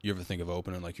You ever think of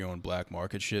opening like your own black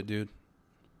market shit, dude?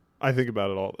 I think about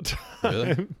it all the time.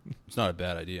 Really? It's not a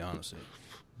bad idea, honestly.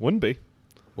 Wouldn't be.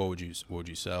 What would you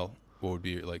sell? What would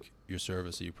be like your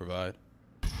service that you provide?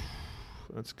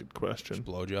 That's a good question. Just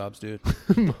blowjobs, dude.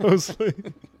 Mostly.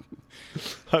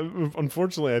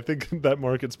 Unfortunately, I think that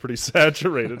market's pretty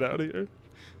saturated out here.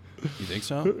 You think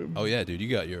so? Oh yeah, dude. You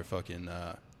got your fucking.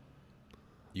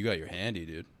 You got your handy,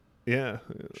 dude. Yeah,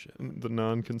 Shit. the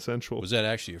non-consensual. Was that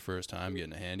actually your first time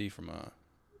getting a handy from a?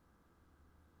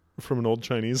 From an old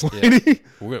Chinese lady? Yeah.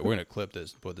 We're gonna clip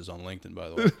this, put this on LinkedIn, by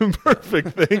the way.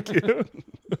 Perfect, thank you.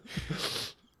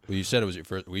 Well, you said it was your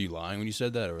first. Were you lying when you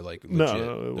said that, or like legit?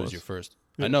 No, it was your first.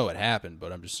 Yeah. I know it happened,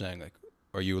 but I'm just saying, like,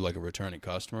 are you like a returning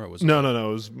customer? Or was No.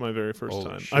 It was my very first Holy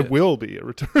time. shit. I will be a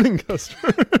returning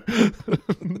customer.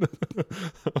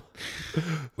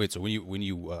 Wait, so when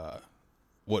you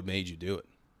what made you do it?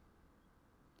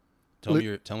 Tell me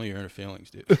your inner feelings,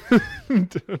 dude.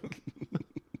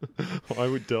 Why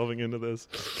are we delving into this?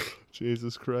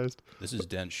 Jesus Christ. This is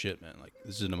dense shit, man. Like,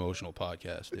 this is an emotional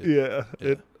podcast, dude.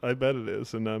 Yeah. I bet it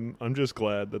is, and I'm just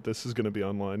glad that this is going to be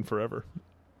online forever.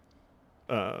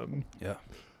 Yeah.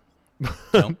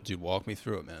 Dude, walk me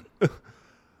through it, man.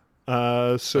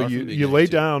 So Start from the you beginning, lay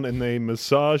too. down and they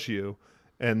massage you,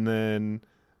 and then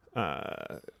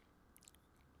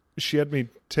she had me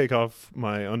take off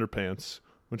my underpants,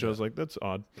 which I was like, that's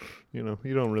odd. You know,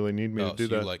 you don't really need me to do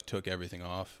so that. you like took everything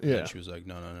off, and Yeah. then she was like,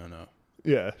 no.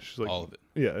 Yeah, she's like, All of it.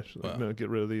 Yeah, she's like, Wow. no, get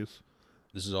rid of these.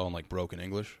 This is all in like broken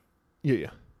English?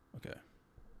 Yeah. Okay.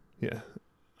 Yeah.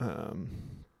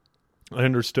 I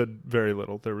understood very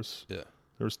little. There was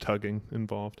tugging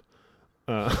involved.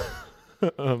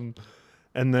 And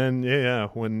then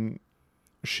when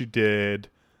she did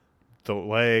the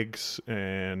legs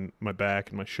and my back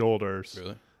and my shoulders.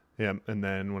 Really? Yeah, and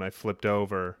then when I flipped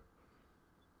over,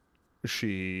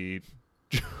 she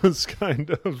just kind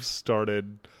of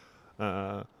started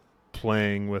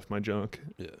playing with my junk.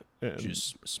 Yeah. And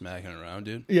Just smacking it around,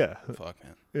 dude? yeah. Fuck,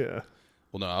 man. Yeah.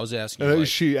 Well, no, I was asking you, like,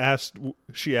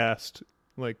 She asked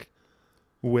like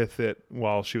with it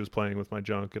while she was playing with my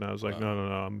junk, and I was like,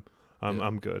 Wow. no,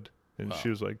 I'm good. And Wow. she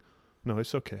was like, no,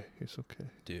 it's okay.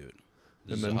 dude,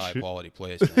 this And is a then high-quality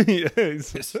place, man. Yeah,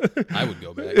 I would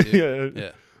go back, dude.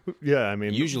 yeah. Yeah. I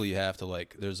mean, Usually you have to,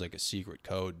 like, there's, like, a secret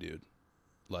code, dude.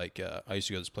 Like, I used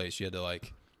to go to this place. You had to,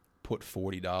 like, put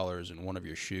 $40 in one of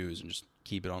your shoes and just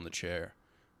keep it on the chair.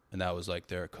 And that was, like,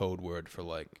 their code word for,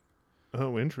 like,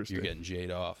 oh, interesting. you're getting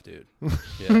jade off, dude.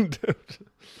 Yeah.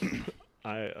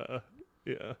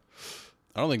 Yeah.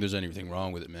 I don't think there's anything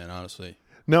wrong with it, man, honestly.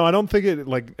 No, I don't think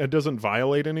it doesn't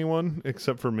violate anyone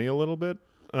except for me a little bit.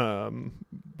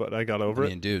 But I got over I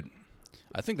mean, dude,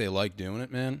 I think they like doing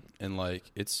it, man. And, like,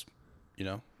 it's, you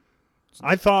know.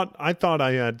 I thought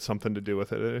I had something to do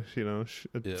with it.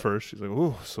 At Yeah. first she's like,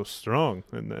 "Ooh, so strong,"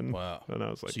 and then Wow. and I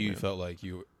was like, So you "Man." felt like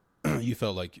you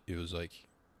felt like it was like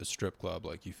a strip club,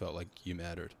 like you felt like you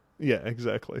mattered. Yeah,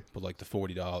 exactly. But like the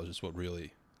 $40 is what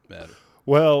really mattered.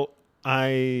 Well,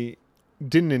 I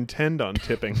didn't intend on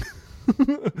tipping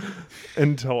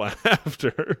until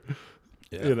after.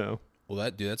 Yeah. You know.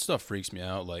 Well, that stuff freaks me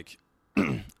out. Like,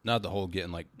 not the whole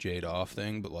getting like jade off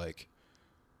thing, but like,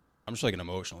 I'm just like an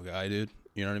emotional guy, dude.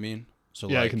 You know what I mean? So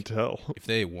Yeah, like, I can tell. if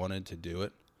they wanted to do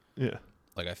it, Yeah.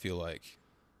 like I feel like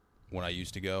when I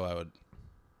used to go, I would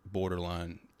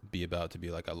borderline be about to be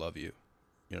like, I love you.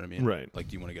 You know what I mean? Right. Like,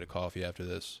 do you want to get a coffee after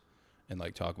this and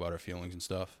like talk about our feelings and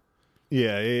stuff?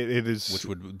 Yeah, it is. Which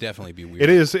would definitely be weird. It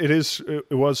is.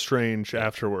 It was strange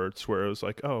afterwards, where it was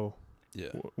like, "Oh,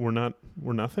 Yeah. we're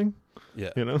nothing."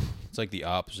 Yeah. You know. It's like the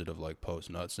opposite of like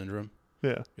post-nut syndrome.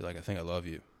 Yeah. You're like, I think I love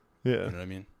you. Yeah. You know what I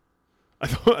mean? I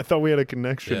thought we had a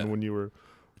connection Yeah. when you were.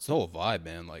 It's the whole vibe,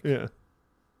 man. Like, Yeah.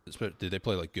 did they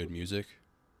play like good music?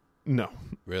 No.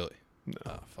 Really? No.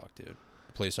 Oh, fuck, dude.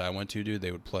 The place I went to, dude,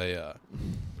 they would play, it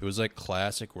was like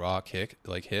classic rock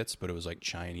hits, but it was like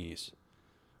Chinese.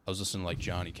 I was listening to like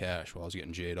Johnny Cash while I was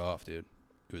getting jade off, dude.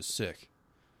 It was sick.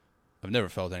 I've never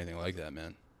felt anything like that,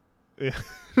 man. Yeah.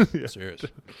 Yeah. Serious.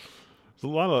 There's a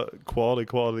lot of quality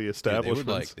Dude,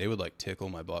 establishments. they would like tickle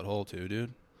my butthole too,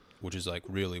 dude. Which is like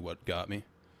really what got me.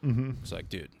 Mm-hmm. It's like,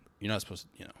 dude, you're not supposed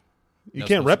to, You not can't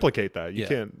supposed to- replicate that. You Yeah.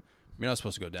 can't. You're not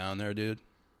supposed to go down there, dude.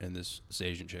 And this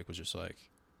Asian chick was just like,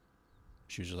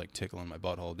 she was just like tickling my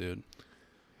butthole, dude.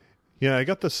 Yeah, I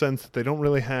got the sense that they don't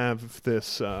really have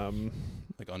this.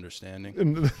 Like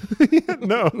understanding.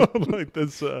 No, like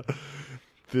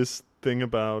this thing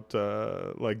about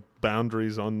like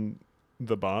boundaries on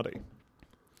the body,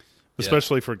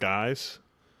 especially for guys.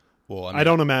 Well, I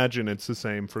don't imagine it's the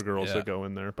same for girls Yeah. that go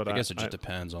in there, but I guess it just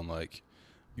depends on like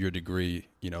your degree,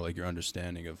 like your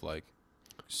understanding of like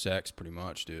sex pretty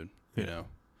much, dude. Yeah. You know,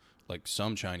 like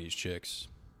some Chinese chicks,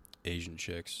 Asian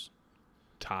chicks,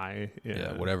 Thai.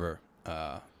 yeah, whatever.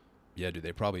 Yeah, dude,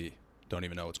 they probably don't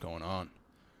even know what's going on.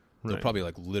 They'll Right. probably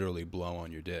like literally blow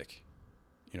on your dick.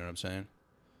 You know what I'm saying?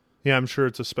 Yeah, I'm sure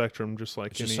it's a spectrum, just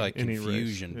like It's just like any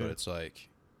confusion, race. but it's like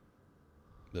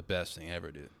the best thing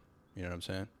ever, dude. You know what I'm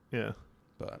saying? Yeah.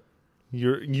 But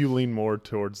You lean more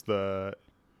towards the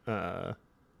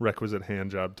requisite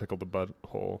hand job, tickle the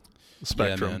butthole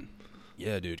spectrum. yeah, man.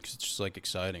 Yeah, dude, 'cause it's just like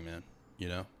exciting, man. You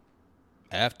know?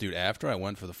 After I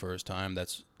went for the first time,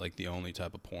 that's like the only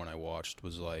type of porn I watched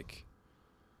was like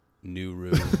New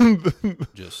Rude.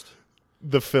 Just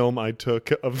The film I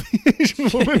took of the Asian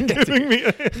woman giving me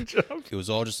a hand job. it was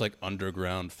all just like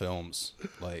underground films,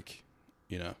 like,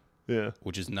 you know, Yeah.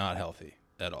 which is not healthy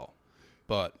at all.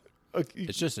 But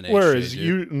it's just an Whereas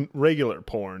shit, regular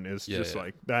porn is Yeah, just yeah.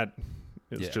 like that.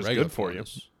 It's just regular good for porn you.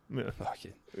 is Yeah.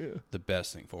 fucking Yeah. the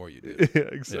best thing for you, dude. Yeah,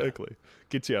 exactly.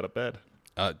 Gets you out of bed.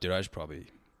 Dude, I should probably,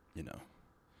 you know,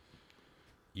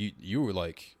 you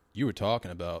were talking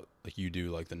about like you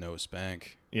do like the no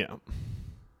spank Yeah.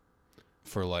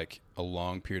 for like a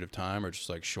long period of time or just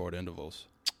like short intervals.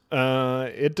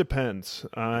 It depends.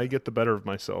 I get the better of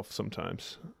myself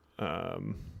sometimes. I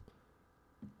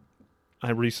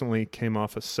recently came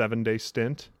off a 7-day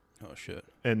stint, Oh shit.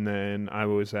 and then I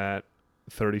was at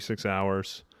 36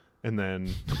 hours, and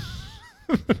then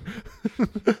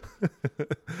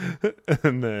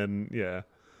and then yeah,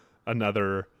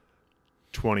 another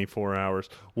 24 hours.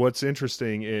 What's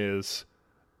interesting is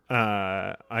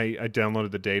I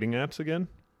downloaded the dating apps again.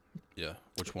 Yeah.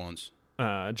 Which ones?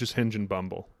 Just Hinge and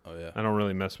Bumble. Oh yeah. I don't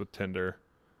really mess with Tinder.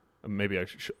 Maybe I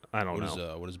should. I don't What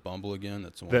know. is what is Bumble again?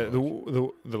 That's the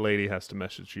one. The lady has to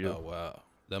message you. Oh wow.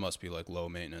 That must be like low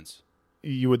maintenance.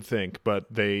 You would think, but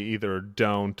they either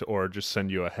don't or just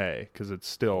send you a hey, because it's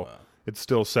still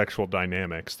sexual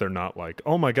dynamics. They're not like,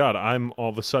 oh my god, I'm all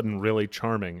of a sudden really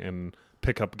charming and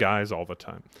pick up guys all the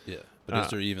time. Yeah. But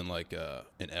is there even like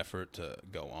an effort to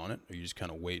go on it, or you just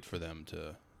kind of wait for them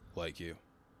to like you?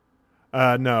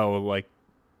 No, like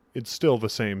it's still the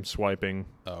same swiping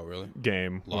Oh really?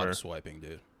 game. A lot where, of swiping,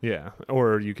 dude. yeah,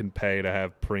 or you can pay to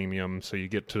have premium, so you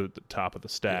get to the top of the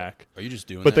stack. Are you just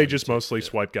doing? But that they or just you mostly yeah.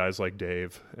 swipe guys like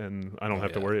Dave, and I don't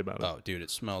have to yeah. worry about it. Oh, dude, it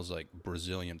smells like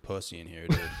Brazilian pussy in here,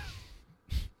 dude.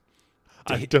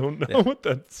 I don't know Yeah. what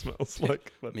that smells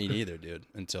like. But Me neither, dude.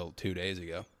 Until 2 days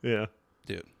ago, yeah,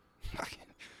 dude.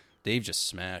 Dave just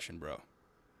smashing, bro.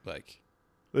 Like,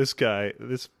 this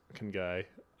fucking guy.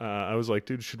 I was like,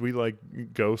 dude, should we like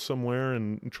go somewhere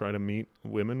and try to meet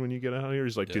women when you get out here?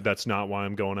 He's like, Yeah. dude, that's not why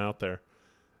I'm going out there.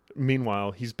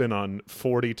 Meanwhile, he's been on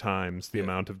 40 times the Yeah.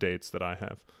 amount of dates that I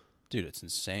have. dude, it's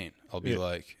insane. He'll be Yeah.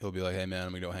 like, hey man, I'm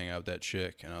gonna go hang out with that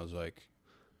chick, and I was like,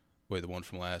 wait, the one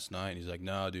from last night? And he's like,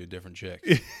 no, dude, different chick.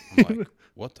 I'm like,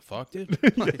 what the fuck, dude?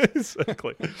 Like, Yeah,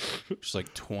 exactly. just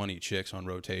like 20 chicks on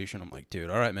rotation. I'm like, dude,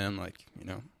 all right, man. Like, you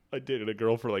know, I dated a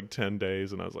girl for like 10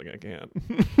 days, and I was like, I can't.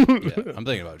 yeah. I'm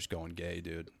thinking about just going gay,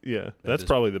 dude. Yeah, that's just-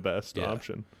 probably the best yeah.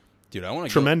 option. Dude, I want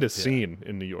to Tremendous yeah. scene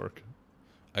in New York.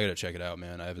 I gotta check it out,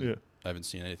 man. I Yeah. haven't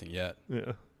seen anything yet.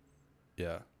 Yeah.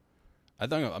 Yeah, I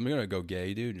think I'm gonna go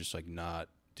gay, dude. And just like not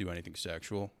do anything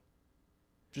sexual.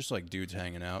 Just like dudes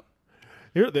hanging out.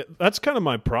 That's kind of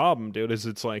my problem, dude, is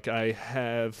it's like I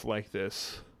have like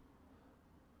this.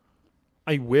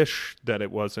 I wish that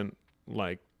it wasn't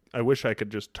like, I wish I could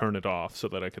just turn it off so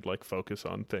that I could like focus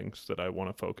on things that I want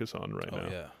to focus on right Oh now.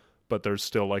 yeah, But there's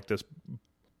still like this,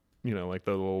 like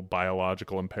the little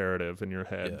biological imperative in your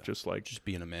head, Yeah. just like, just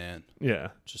being a man. yeah,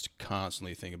 Just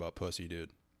constantly think about pussy, dude.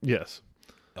 yes,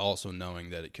 Also knowing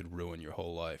that it could ruin your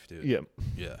whole life, dude. yeah,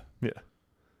 Yeah. yeah,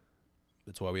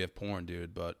 That's why we have porn,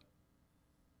 dude. But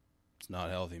it's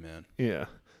not healthy, man. yeah.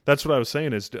 That's what I was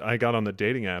saying is I got on the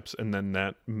dating apps, and then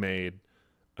that made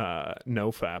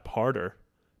NoFap harder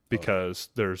because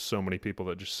there's so many people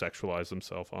that just sexualize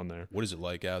themselves on there. What is it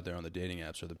like out there on the dating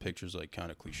apps? Are the pictures like kind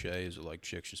of cliche? Is it like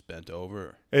chicks just bent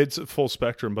over? It's a full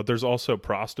spectrum, but there's also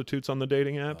prostitutes on the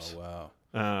dating apps. Oh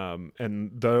wow.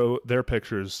 And though their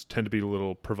pictures tend to be a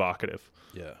little provocative.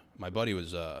 Yeah, my buddy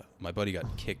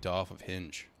got kicked off of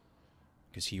Hinge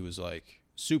because he was like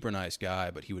super nice guy,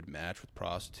 but he would match with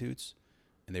prostitutes,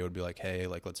 and they would be like, "Hey,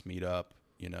 like let's meet up.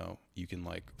 You know, you can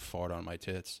like fart on my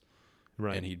tits,"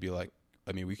 Right. and he'd be like,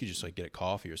 "I mean, we could just like get a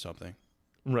coffee or something."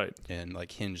 Right. And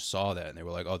like Hinge saw that, and they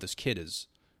were like, "Oh, this kid is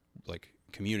like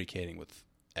communicating with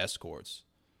escorts."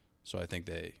 So I think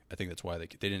that's why they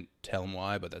didn't tell him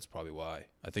why, but that's probably why.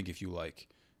 I think if you like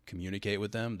communicate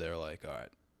with them, they're like, all right,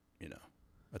 you know,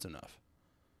 that's enough.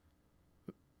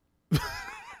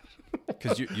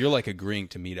 Because you're like agreeing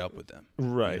to meet up with them.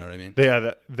 Right. You know what I mean?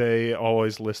 They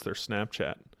always list their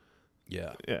Snapchat.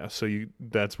 Yeah. Yeah, so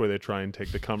that's where they try and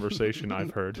take the conversation,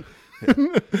 I've heard.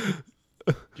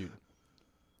 Dude.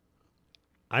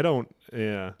 I don't,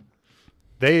 yeah.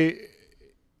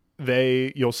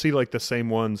 You'll see like the same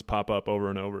ones pop up over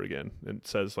and over again. And it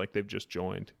says like they've just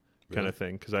joined kind of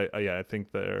thing. Because I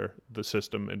think the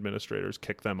system administrators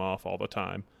kick them off all the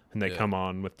time. And they come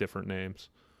on with different names.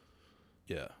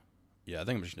 Yeah. Yeah, I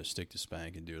think I'm just going to stick to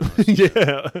spanking, dude. Honestly.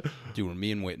 Yeah. Dude, when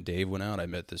me and Dave went out, I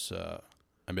met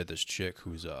this chick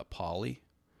who's poly.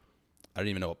 I didn't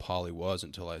even know what poly was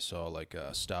until I saw like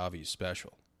Stavi's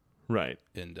special. Right.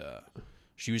 And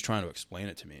she was trying to explain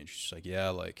it to me. And she's just like, yeah,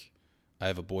 like I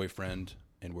have a boyfriend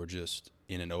and we're just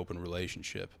in an open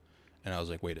relationship. And I was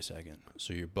like, wait a second.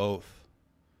 So you're both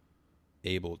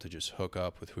able to just hook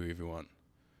up with whoever you want.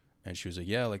 And she was like,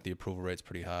 yeah, like the approval rate's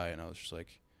pretty high. And I was just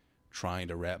like trying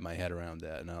to wrap my head around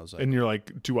that. And I was like, and you're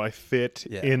like, do I fit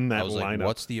in that I was lineup? like,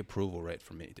 what's the approval rate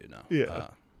for me, dude? Now, yeah.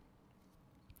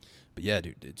 But yeah,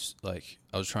 dude, it's like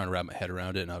I was trying to wrap my head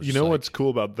around it, and I was. You know what's cool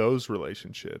about those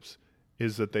relationships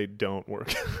is that they don't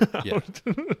work out. Yeah,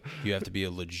 you have to be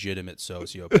a legitimate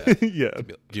sociopath. Yeah,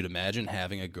 dude, imagine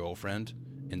having a girlfriend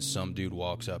and some dude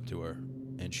walks up to her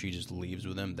and she just leaves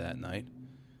with him that night.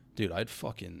 Dude, I'd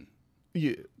fucking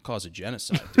cause a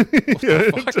genocide.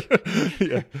 Dude. What the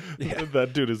fuck? Yeah,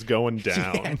 that dude is going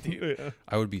down. Yeah, dude. Yeah.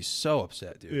 I would be so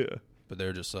upset, dude. Yeah, but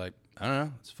they're just like, I don't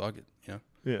know, it's fuck it, you know.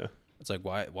 Yeah. It's like,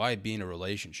 why be in a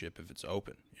relationship if it's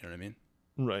open? You know what I mean?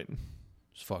 Right.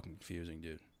 It's fucking confusing,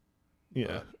 dude.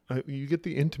 Yeah. You get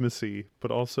the intimacy,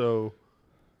 but also...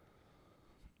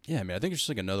 Yeah, I mean, I think it's just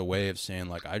like another way of saying,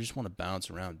 like, I just want to bounce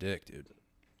around dick, dude.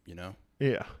 You know?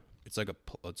 Yeah. It's like a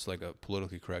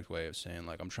politically correct way of saying,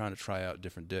 like, I'm trying to try out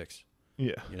different dicks.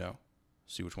 Yeah. You know?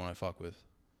 See which one I fuck with.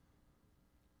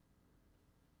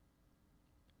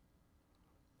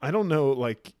 I don't know,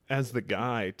 like, as the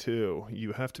guy, too,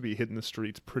 you have to be hitting the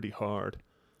streets pretty hard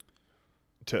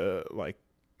to, like,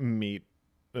 meet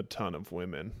a ton of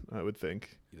women, I would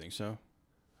think. You think so?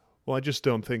 Well, I just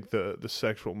don't think the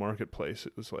sexual marketplace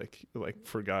is like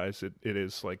for guys, it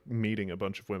is like meeting a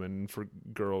bunch of women. And for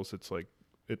girls, it's like,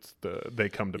 they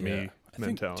come to me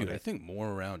mentality. Dude, I think more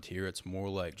around here, it's more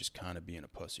like just kind of being a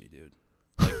pussy, dude.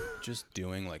 Like, just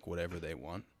doing, like, whatever they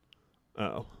want.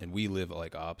 Oh. And we live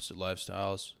like opposite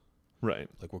lifestyles. Right.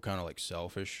 Like, we're kind of like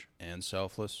selfish and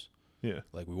selfless. Yeah.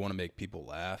 Like, we want to make people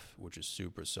laugh, which is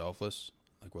super selfless.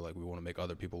 Like, we want to make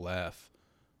other people laugh.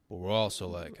 But we're also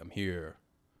like, I'm here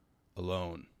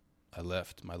alone. I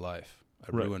left my life.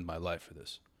 I ruined my life for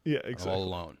this. Yeah, exactly. I'm all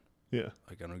alone. Yeah.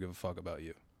 Like, I don't give a fuck about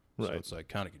you. Right. So it's like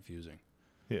kind of confusing.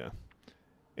 Yeah.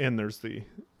 And there's the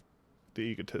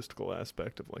egotistical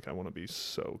aspect of like, I want to be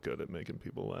so good at making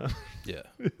people laugh. Yeah.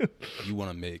 You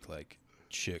want to make like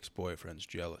chicks' boyfriends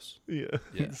jealous. Yeah.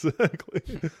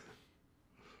 Exactly.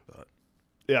 But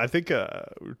yeah, I think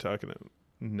we were talking to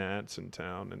Nats in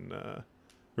town, and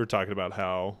we were talking about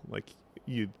how like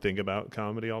you think about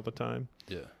comedy all the time.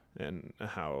 Yeah. And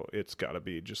how it's got to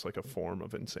be just like a form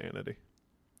of insanity.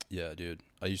 Yeah, dude.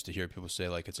 I used to hear people say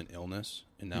like it's an illness,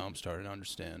 and now I'm starting to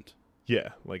understand. Yeah,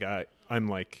 like I'm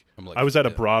like I was at a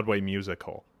Broadway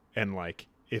musical, and like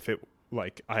if it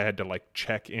like I had to like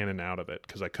check in and out of it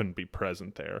because I couldn't be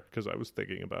present there because I was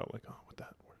thinking about like, oh, would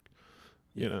that work?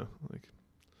 Yeah. You know, like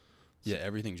yeah,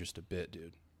 everything's just a bit,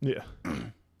 dude. Yeah.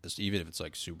 Just even if it's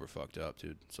like super fucked up,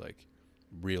 dude. It's like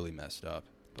really messed up,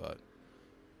 but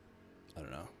I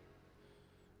don't know.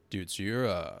 Dude, so you're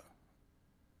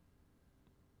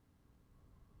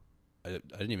I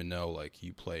didn't even know like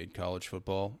you played college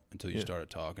football until you started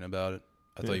talking about it.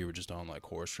 I thought you were just on like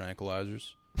horse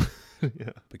tranquilizers.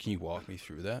 Yeah. But can you walk me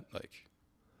through that?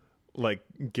 Like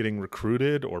getting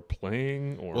recruited or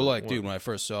playing or well, like, dude, when I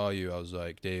first saw you, I was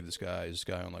like, Dave, this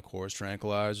guy on like horse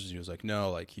tranquilizers. And he was like,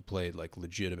 no, like he played like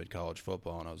legitimate college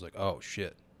football, and I was like, oh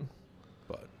shit.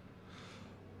 But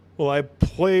well, I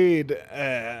played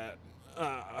at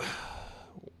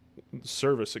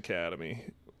service academy,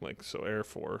 like so Air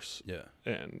Force. Yeah.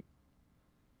 And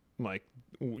like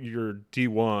you're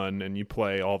D1 and you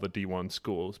play all the D1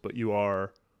 schools, but you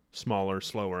are smaller,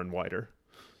 slower, and whiter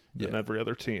than every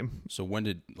other team. So when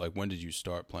did you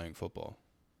start playing football?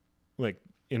 Like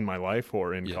in my life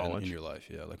or in college? In your life,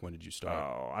 yeah. Like when did you start?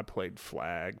 Oh, I played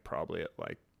flag probably at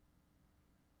like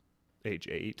age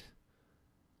 8.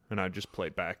 And I just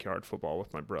played backyard football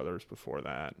with my brothers before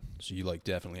that. So you like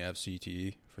definitely have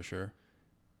CTE for sure?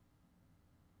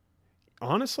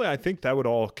 Honestly, I think that would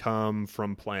all come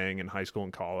from playing in high school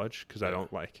and college because I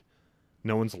don't like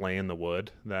no one's laying the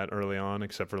wood that early on,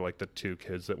 except for like the 2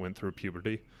 kids that went through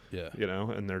puberty. Yeah. You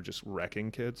know, and they're just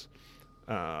wrecking kids.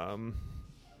 And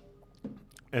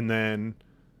then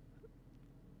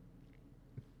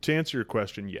to answer your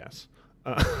question, yes.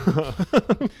 You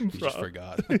just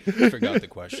forgot the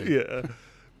question. Yeah,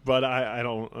 but I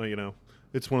don't. You know,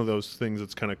 it's one of those things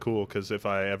that's kind of cool because if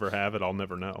I ever have it, I'll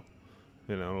never know.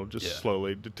 You know, it'll just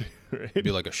slowly deteriorate. It'd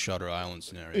be like a Shutter Island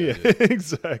scenario. Yeah, dude.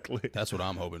 exactly. That's what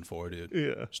I'm hoping for, dude.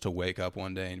 Yeah, Just to wake up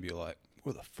one day and be like,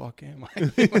 where the fuck am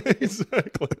I?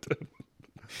 exactly.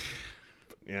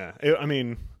 Yeah, I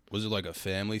mean, Was it like a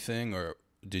family thing, or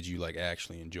did you like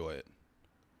actually enjoy it?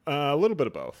 a little bit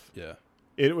of both. Yeah.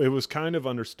 It was kind of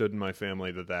understood in my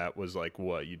family that was like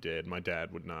what you did. My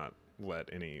dad would not let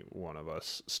any one of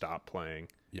us stop playing,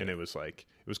 and it was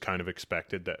kind of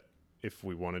expected that if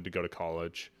we wanted to go to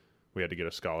college, we had to get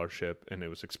a scholarship, and it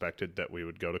was expected that we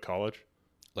would go to college.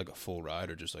 Like a full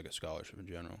ride, or just like a scholarship in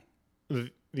general?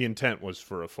 The intent was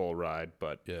for a full ride,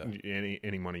 but Yeah.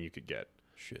 any money you could get,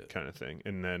 Shit. kind of thing.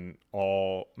 And then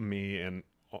me and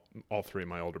all 3 of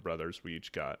my older brothers, we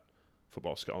each got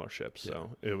football scholarships.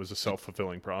 So it was a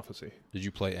self-fulfilling prophecy. Did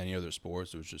you play any other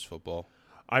sports? It was just football?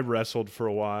 I wrestled for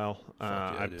a while.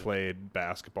 Yeah, I dude. played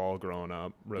basketball growing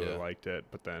up, really Yeah. liked it,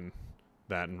 but then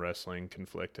that and wrestling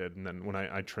conflicted. And then when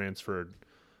I transferred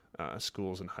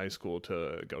schools in high school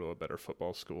to go to a better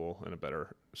football school and a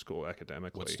better school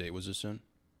academically. What state was this in?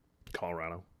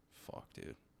 Colorado. Fuck,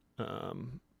 dude.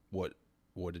 Um, What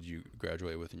did you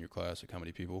graduate with in your class? Like how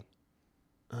many people?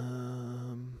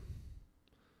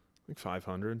 like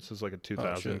 500. So it's like a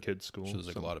 2,000 kid school. So there's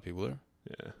like a lot of people there?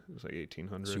 Yeah, it was like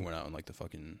 1,800. So you went out in like the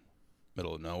fucking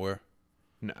middle of nowhere?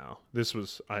 No, this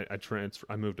was I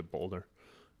moved to Boulder,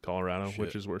 Colorado, Shit.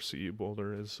 which is where CU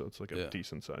Boulder is. So it's like a Yeah.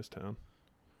 decent sized town.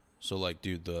 So like,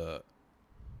 dude, were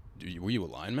you a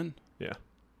lineman? Yeah.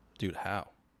 Dude, how?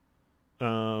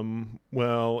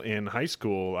 Well, in high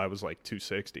school, I was like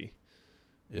 260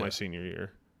 my senior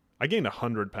year. I gained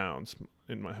 100 pounds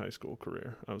in my high school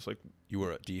career. I was like, You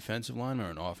were a defensive lineman or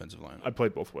an offensive lineman? I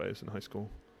played both ways in high school.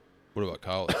 What about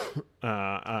college?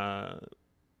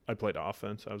 I played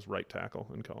offense. I was right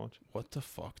tackle in college. What the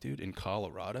fuck, dude? In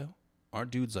Colorado?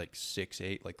 Aren't dudes like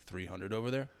 6'8", like 300 over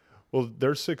there? Well,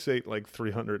 they're 6'8", like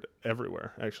 300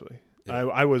 everywhere. Actually, Yeah.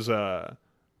 I was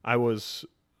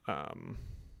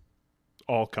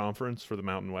all conference for the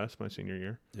Mountain West my senior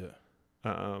year.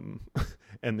 Yeah.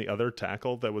 And the other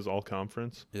tackle that was all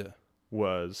conference Yeah.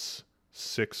 was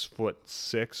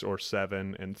 6'6" or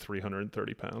 7" and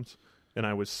 330 pounds, and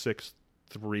I was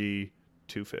 6'3",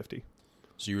 250.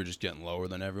 So you were just getting lower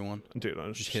than everyone? Dude, I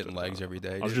was Just hitting legs every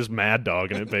day, I was dude? just mad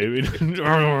dogging it, baby.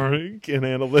 Can't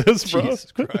handle this, bro.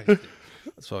 Jesus Christ, dude.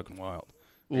 That's fucking wild.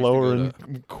 Lower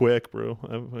and quick, bro.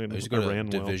 I used to go to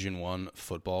Division I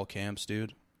football camps,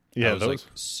 dude. Yeah, I was those.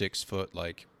 like 6 foot,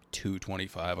 like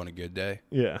 225 on a good day,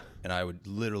 Yeah, and I would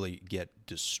literally get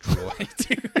destroyed,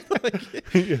 dude.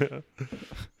 yeah.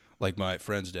 Like my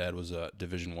friend's dad was a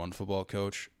Division I football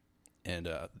coach, and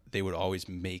they would always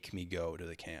make me go to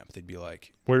the camp. They'd be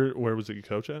like, Where was it you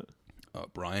coach at?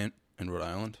 Bryant in Rhode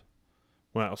Island.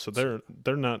 Wow, so they're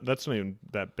not. That's not even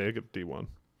that big of D1.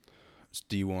 It's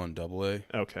D1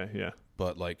 AA, Okay, yeah,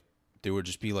 but like there would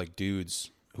just be like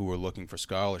dudes who were looking for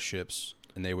scholarships,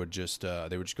 and they would just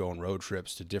go on road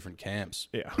trips to different camps.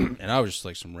 yeah. And I was just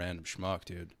like some random schmuck,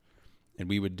 dude. And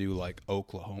we would do like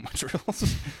Oklahoma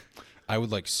drills. I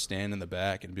would like stand in the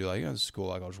back and be like, "Yeah, this is cool.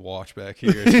 Like I'll just watch back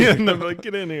here." Yeah, and I'm like,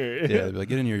 get in here. Yeah, they'd be like,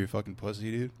 "Get in here, you fucking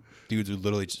pussy, dude." Dudes would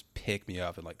literally just pick me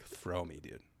up and like throw me,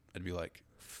 dude. I'd be like,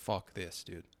 "Fuck this,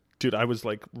 dude." Dude, I was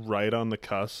like right on the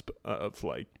cusp of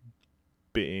like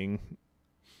being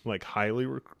like highly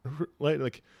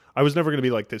like I was never going to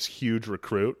be like this huge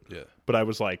recruit. Yeah. But I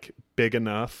was like big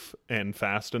enough and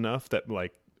fast enough that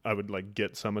like I would like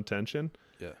get some attention.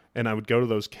 Yeah. And I would go to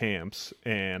those camps,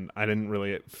 and I didn't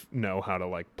really know how to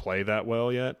like play that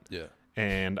well yet. Yeah.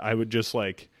 And I would just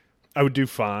like, I would do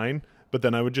fine, but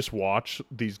then I would just watch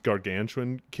these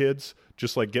gargantuan kids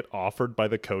just like get offered by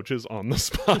the coaches on the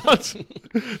spot.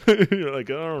 You're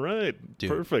like, all right, Dude.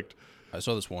 perfect. I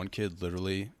saw this one kid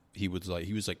literally, he was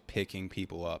like picking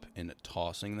people up and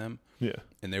tossing them. Yeah.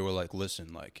 And they were like,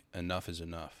 "Listen, like enough is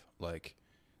enough. Like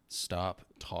stop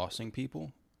tossing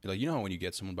people." Like, you know when you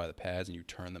get someone by the pads and you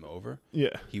turn them over?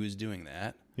 Yeah. He was doing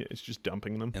that. Yeah, it's just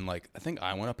dumping them. And like I think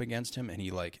I went up against him and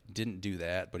he like didn't do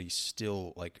that, but he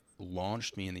still like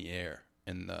launched me in the air.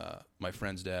 And my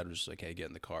friend's dad was just like, "Hey, get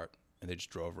in the cart." And they just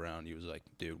drove around. He was like,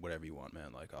 "Dude, whatever you want,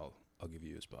 man. Like I'll give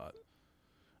you a spot."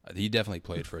 He definitely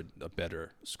played for a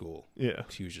better school. Yeah.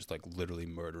 He was just like literally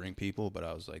murdering people, but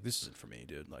I was like, "This isn't for me,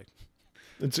 dude." Like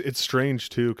It's strange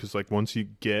too, because like once you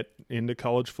get into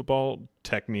college football,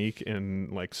 technique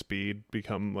and like speed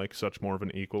become like such more of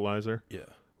an equalizer. Yeah.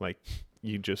 Like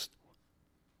you just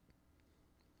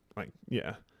like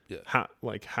Yeah.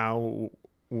 How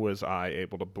was I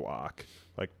able to block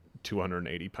like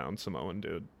 280-pound Samoan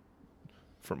dude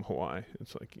from Hawaii?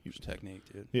 It's like Just technique,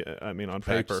 dude. yeah, I mean on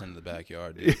Practice paper in the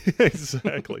backyard, dude.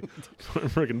 exactly.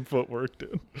 Freaking footwork,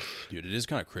 dude. Dude, it is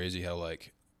kind of crazy how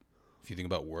like if you think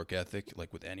about work ethic,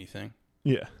 like with anything,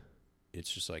 Yeah,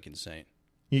 it's just like insane.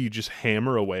 you just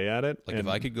hammer away at it. Like if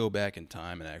I could go back in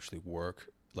time and actually work,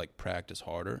 like practice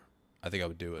harder, I think I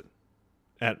would do it.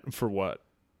 For what?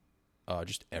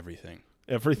 Just everything.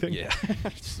 Everything? Yeah.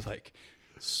 Just like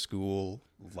school,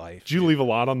 life. Did you leave a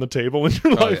lot on the table in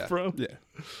your life, yeah. bro? Yeah.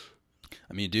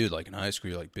 I mean, dude, like in high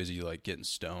school, you're like busy, like getting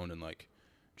stoned and like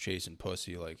chasing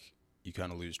pussy. Like you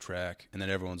kind of lose track. And then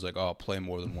everyone's like, oh, I'll play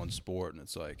more than one sport. And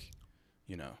it's like,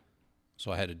 you know,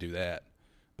 so I had to do that.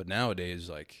 But nowadays,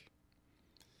 like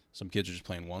some kids are just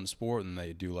playing one sport and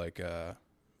they do like,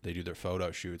 they do their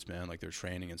photo shoots, man, like their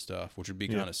training and stuff, which would be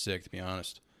kind of sick, to be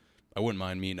honest. I wouldn't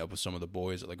mind meeting up with some of the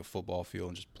boys at like a football field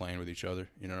and just playing with each other.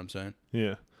 You know what I'm saying?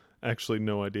 Yeah. Actually,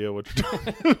 no idea what you're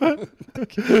talking about.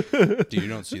 Dude, you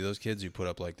don't see those kids who put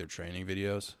up like their training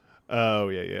videos? Oh,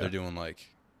 yeah. They're doing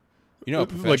like, you know, how like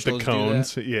the professionals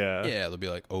cones. do that? Yeah. Yeah, they'll be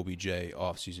like OBJ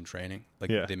off-season training. Like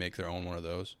they make their own one of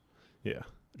those. Yeah.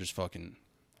 Just fucking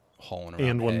hauling around.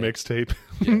 And one mixtape.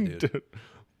 Yeah, dude.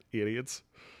 Idiots.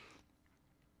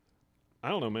 I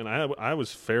don't know, man. I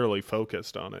was fairly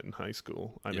focused on it in high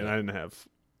school. I mean, I didn't have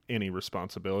any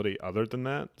responsibility other than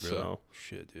that. Really? So,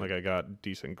 shit, dude. like, I got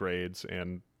decent grades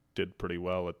and did pretty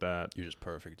well at that. You're just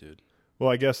perfect, dude. Well,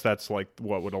 I guess that's like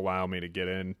what would allow me to get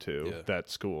into that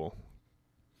school,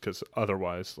 because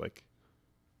otherwise, like,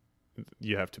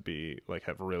 you have to be like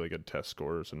have really good test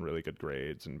scores and really good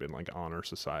grades and been like honor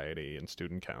society and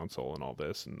student council and all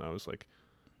this. And I was like,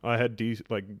 I had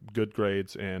good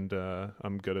grades and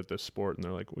I'm good at this sport, and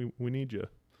they're like, we need you,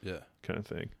 kind of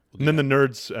thing. Well, and then the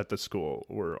nerds at the school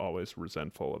were always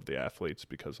resentful of the athletes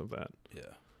because of that. Yeah,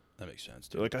 that makes sense.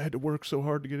 Dude. They're like, I had to work so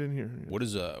hard to get in here. What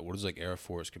is like Air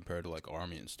Force compared to like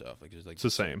Army and stuff? Like, is like it's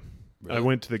the same. Really? I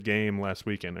went to the game last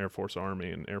weekend, Air Force Army,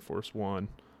 and Air Force won.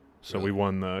 So we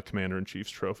won the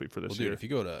Commander-in-Chief's trophy for this year. Dude, if you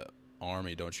go to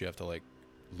Army, don't you have to like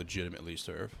legitimately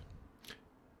serve?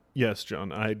 Yes,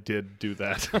 John, I did do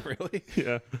that. Really?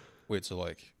 Yeah. Wait, so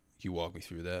like, you walk me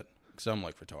through that? Because I'm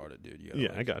like retarded, dude. You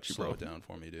gotta, I got you, slow bro. it down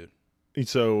for me, dude.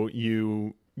 So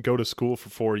you go to school for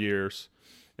 4 years,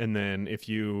 and then if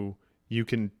you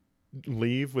can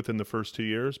leave within the first 2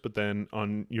 years, but then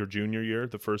on your junior year,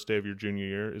 the first day of your junior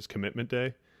year is commitment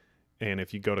day, and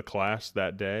if you go to class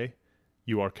that day,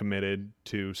 you are committed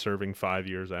to serving 5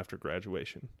 years after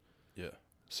graduation. Yeah.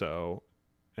 So,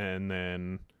 and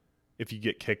then if you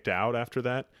get kicked out after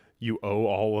that, you owe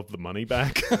all of the money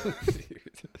back,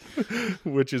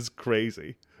 which is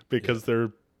crazy because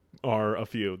there are a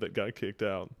few that got kicked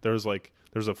out. There's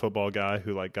a football guy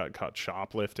who like got caught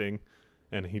shoplifting,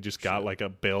 and he just got like a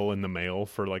bill in the mail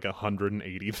for like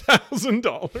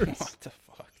 $180,000. What the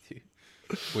fuck, dude?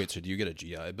 Wait, so do you get a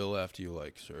GI Bill after you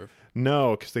like serve?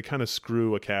 No, because they kind of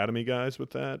screw academy guys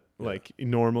with that. Yeah. Like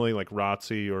normally, like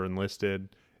ROTC or enlisted,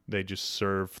 they just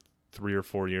serve 3 or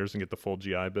 4 years and get the full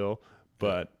GI Bill.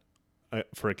 But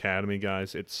for academy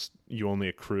guys, you only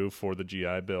accrue for the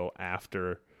GI Bill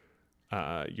after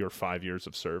your 5 years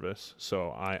of service.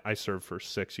 So I served for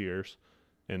 6 years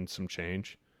and some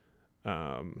change.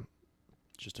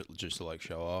 Just to like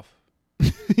show off.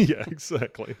 Yeah,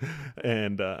 exactly.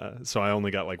 And so I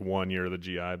only got like 1 year of the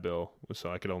GI Bill,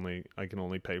 so I can only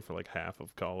pay for like half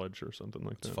of college or something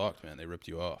like that. It's fucked, man. They ripped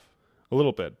you off. A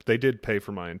little bit. They did pay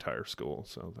for my entire school,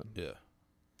 so then. Yeah.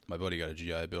 My buddy got a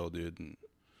GI Bill, dude, and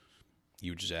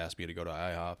you just asked me to go to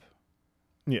IHOP.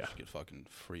 Yeah. Just get fucking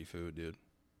free food, dude.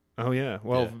 Oh yeah.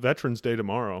 Well, Veterans Day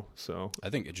tomorrow, so I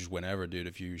think it's just whenever, dude.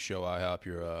 If you show IHOP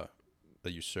your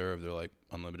that you serve, they're like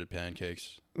unlimited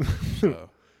pancakes. So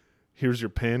here's your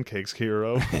pancakes,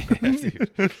 hero.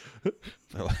 They're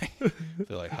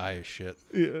like high as shit.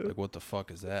 Yeah. Like, what the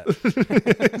fuck is that?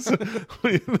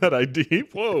 That ID?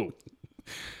 Whoa.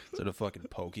 Is it a fucking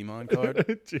Pokemon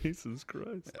card? Jesus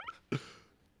Christ. Yeah.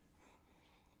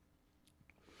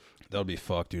 That would be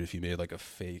fucked, dude, if you made like a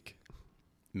fake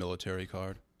military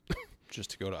card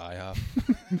just to go to IHOP.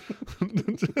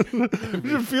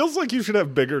 It feels like you should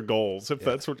have bigger goals if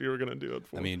that's what you were going to do it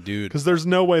for. I mean, dude. Because there's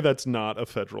no way that's not a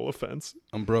federal offense.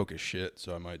 I'm broke as shit,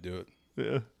 so I might do it.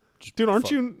 Yeah. Dude,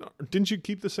 didn't you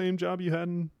keep the same job you had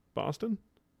in Boston?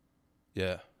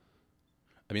 Yeah.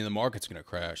 I mean, the market's going to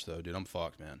crash, though, dude. I'm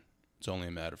fucked, man. It's only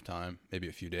a matter of time, maybe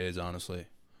a few days, honestly.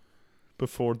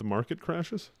 Before the market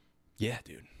crashes? Yeah,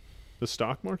 dude. The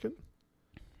stock market?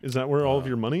 Is that where all of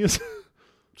your money is?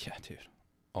 Yeah, dude.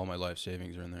 All my life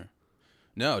savings are in there.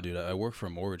 No, dude, I work for a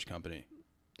mortgage company.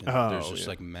 And there's just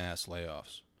like mass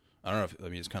layoffs. I don't know if, I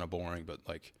mean, it's kind of boring, but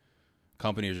like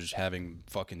companies are just having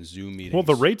fucking Zoom meetings. Well,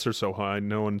 the rates are so high,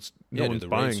 no one's the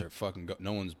buying. rates are fucking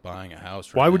no one's buying a house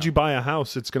right Why now. would you buy a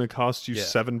house? It's going to cost you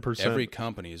 7%. Every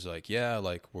company is like, yeah,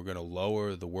 like we're going to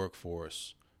lower the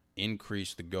workforce,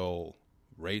 increase the goal,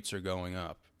 rates are going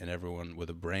up, and everyone with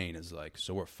a brain is like,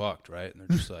 so we're fucked, right? And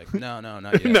they're just like, no, not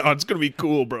yet. No, it's going to be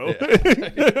cool, bro.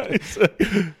 Yeah.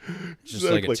 Just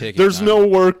like a ticket. There's no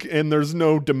work and there's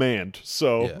no demand.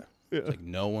 So yeah. It's like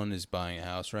no one is buying a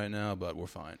house right now, but we're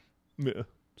fine. Yeah.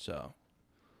 So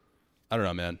I don't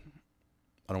know, man.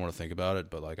 I don't want to think about it,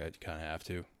 but like I kind of have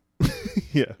to.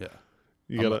 Yeah.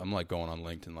 Yeah. I'm like going on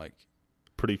LinkedIn like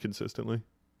pretty consistently.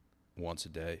 Once a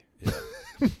day.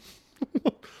 Yeah.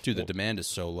 Dude, the demand is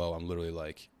so low. I'm literally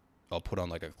like, I'll put on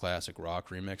like a classic rock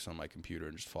remix on my computer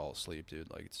and just fall asleep,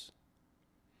 dude. Like it's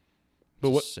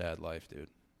a sad life, dude.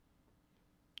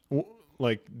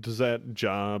 Like, does that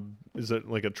job, is that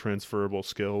like a transferable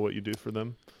skill, what you do for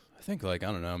them? I think, like,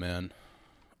 I don't know, man.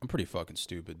 I'm pretty fucking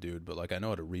stupid, dude, but like I know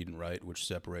how to read and write, which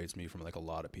separates me from like a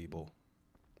lot of people.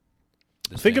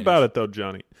 Think about it though,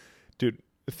 Johnny. Dude,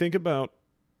 think about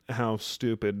how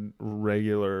stupid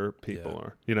regular people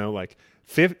are. You know, like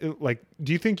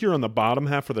do you think you're on the bottom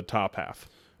half or the top half?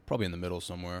 Probably in the middle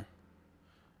somewhere.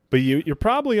 But you're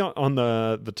probably on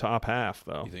the top half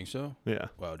though. You think so? Yeah.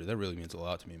 Wow, dude, that really means a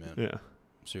lot to me, man. Yeah.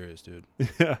 I'm serious, dude.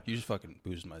 Yeah. You just fucking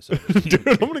boosted myself. Dude,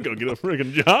 I'm gonna go get a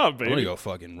friggin' job, baby. I'm gonna go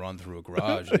fucking run through a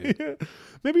garage, dude. Yeah.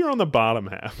 Maybe you're on the bottom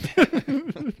half.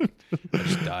 I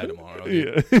just die tomorrow,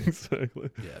 dude. Yeah, exactly.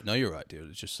 Yeah, no, you're right, dude.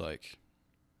 It's just like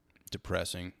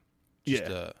depressing.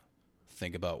 Just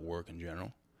think about work in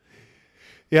general.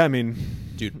 Yeah, I mean,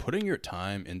 dude, putting your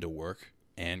time into work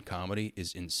and comedy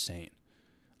is insane.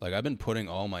 Like, I've been putting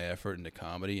all my effort into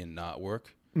comedy and not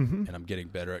work, and I'm getting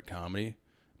better at comedy.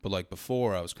 But like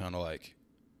before, I was kind of like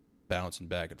bouncing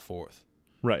back and forth.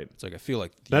 Right. It's like I feel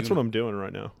like that's what I'm doing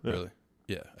right now. Yeah. Really?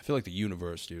 Yeah. I feel like the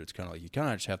universe, dude. It's kind of like you kind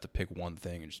of just have to pick one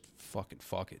thing and just fucking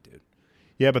fuck it, dude.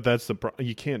 Yeah, but that's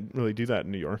you can't really do that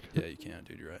in New York. Yeah, you can,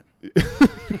 dude. You're right.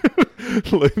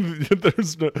 Like,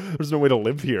 there's no way to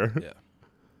live here. Yeah.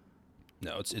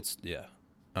 No, it's yeah.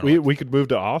 We could move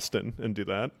to Austin and do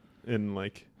that and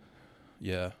like.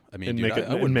 Yeah, I mean, and dude,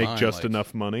 I wouldn't make just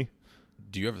enough money.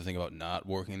 Do you ever think about not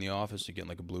working in the office to get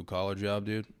like a blue collar job,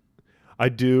 dude? I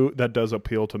do. That does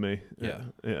appeal to me. Yeah.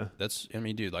 Yeah. I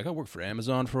mean, dude, like I worked for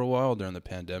Amazon for a while during the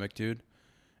pandemic, dude.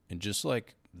 And just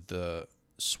like the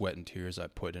sweat and tears I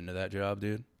put into that job,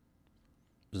 dude,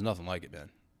 there's nothing like it, man.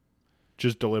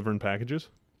 Just delivering packages?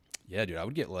 Yeah, dude. I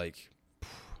would get like,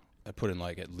 I put in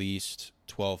like at least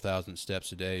 12,000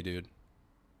 steps a day, dude.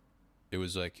 It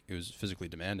was physically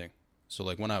demanding. So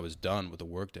like when I was done with the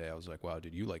workday, I was like, wow,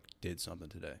 dude, you like did something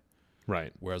today.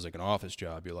 Right. Whereas like an office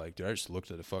job, you're like, dude, I just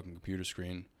looked at a fucking computer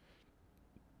screen,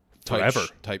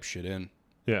 type shit in.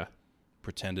 Yeah.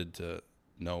 Pretended to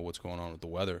know what's going on with the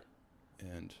weather,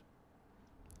 and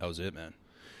that was it, man.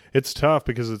 It's tough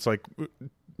because it's like,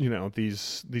 you know,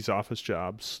 these office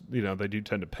jobs, you know, they do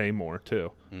tend to pay more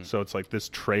too. So it's like this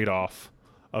trade-off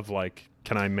of like,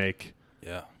 can I make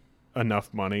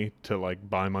enough money to like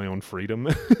buy my own freedom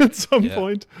at some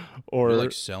point, or you're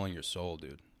like selling your soul,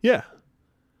 dude. Yeah,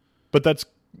 but that's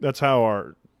how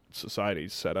our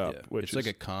society's set up. Yeah. Which it's like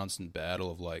a constant battle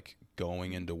of like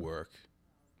going into work,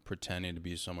 pretending to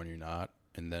be someone you're not,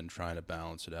 and then trying to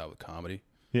balance it out with comedy.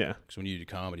 Yeah, because when you do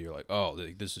comedy, you're like, oh,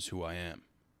 this is who I am,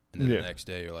 and then the next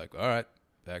day you're like, all right,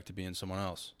 back to being someone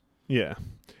else. Yeah,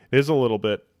 it is a little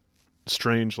bit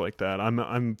strange like that.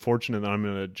 I'm fortunate that I'm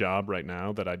in a job right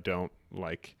now that I don't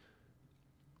like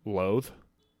loathe.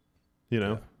 You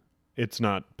know, it's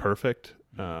not perfect,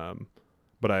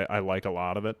 but I like a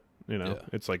lot of it. You know,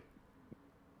 it's like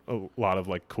a lot of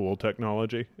like cool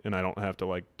technology, and I don't have to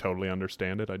like totally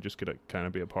understand it. I just get to kind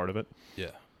of be a part of it.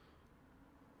 Yeah.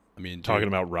 I mean, talking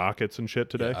about rockets and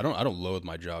shit today. Yeah, I don't loathe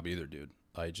my job either, dude.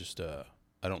 I just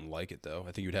I don't like it though.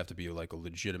 I think you'd have to be like a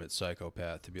legitimate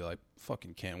psychopath to be like,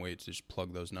 fucking can't wait to just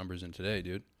plug those numbers in today,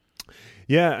 dude.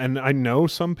 Yeah, and I know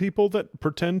some people that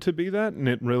pretend to be that, and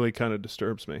it really kind of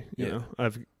disturbs me. You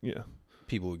know,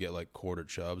 people who get like quarter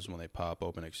chubs when they pop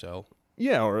open Excel.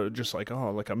 Yeah, or just like,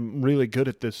 oh, like I'm really good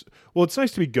at this. Well, it's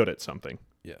nice to be good at something.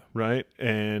 Yeah. Right?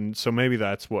 And so maybe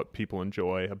that's what people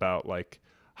enjoy about like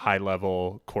high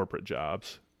level corporate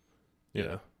jobs. You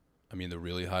know? I mean, the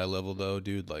really high level though,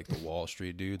 dude, like the Wall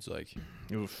Street dudes, like,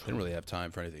 they didn't really have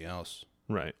time for anything else.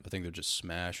 Right. I think they're just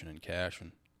smashing and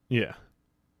cashing. Yeah.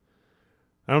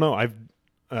 I don't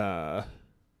know.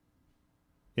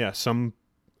 Some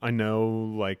I know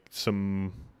like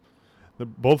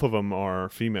both of them are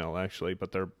female actually,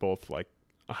 but they're both like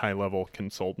high level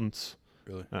consultants.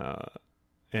 Really?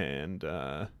 And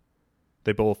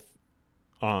they both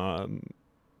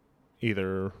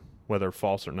either whether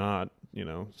false or not,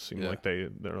 seem like they're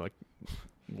like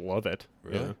love it.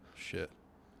 Really? Yeah. Shit.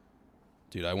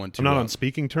 Dude, I went to... I'm not on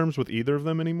speaking terms with either of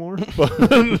them anymore,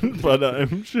 but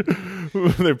I'm sure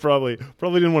they probably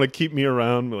didn't want to keep me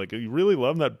around. Like, you really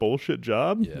love that bullshit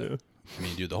job? Yeah. I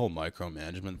mean, dude, the whole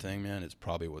micromanagement thing, man, is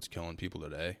probably what's killing people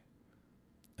today.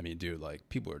 I mean, dude, like,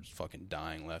 people are just fucking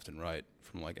dying left and right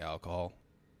from, like, alcohol.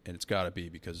 And it's got to be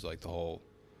because, like, the whole...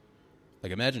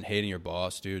 Like, imagine hating your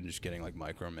boss, dude, and just getting, like,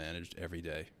 micromanaged every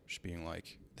day. Just being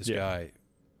like, this guy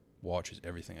watches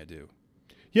everything I do.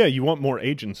 Yeah, you want more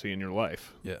agency in your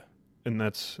life. Yeah. And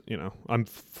that's, I'm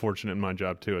fortunate in my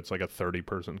job, too. It's like a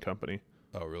 30-person company.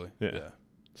 Oh, really? Yeah.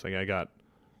 It's like I got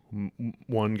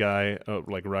one guy,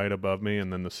 like, right above me,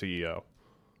 and then the CEO.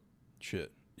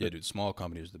 Shit. Yeah, dude, small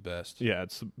companies are the best. Yeah,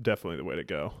 it's definitely the way to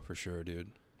go. For sure,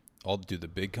 dude. The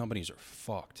big companies are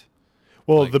fucked.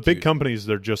 Well, like, the big companies,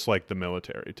 they're just like the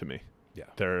military to me. Yeah.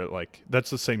 They're like, it's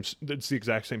the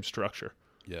exact same structure.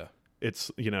 Yeah.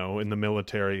 It's, in the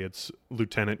military, it's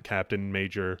lieutenant, captain,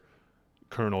 major,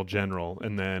 colonel, general.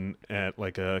 And then at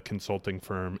like a consulting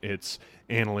firm, it's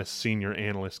analyst, senior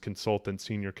analyst, consultant,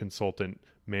 senior consultant,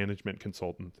 management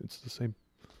consultant. It's the same.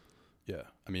 Yeah.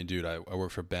 I mean, dude, I work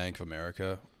for Bank of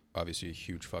America, obviously a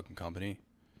huge fucking company.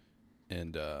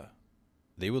 And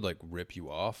they would like rip you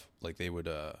off. Like they would,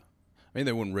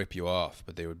 they wouldn't rip you off,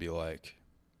 but they would be like,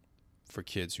 for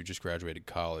kids who just graduated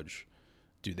college,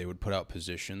 dude, they would put out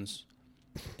positions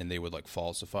and they would like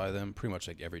falsify them. Pretty much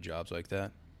like every job's like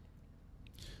that.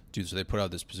 Dude, so they put out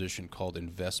this position called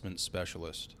investment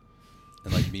specialist.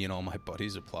 And like me and all my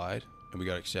buddies applied and we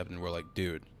got accepted and we're like,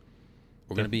 dude,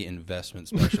 we're going to be investment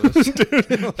specialists.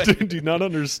 Dude, do you not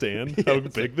understand how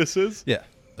big this is? Yeah.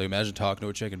 Like imagine talking to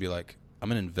a chick and be like,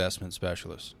 I'm an investment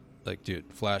specialist. Like,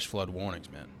 dude, flash flood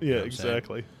warnings, man. Yeah,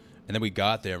 exactly. And then we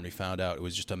got there and we found out it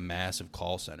was just a massive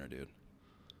call center, dude.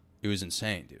 It was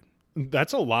insane, dude.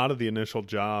 That's a lot of the initial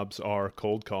jobs are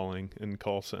cold calling in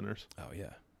call centers. Oh,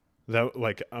 yeah. That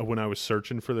like when I was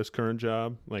searching for this current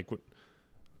job, like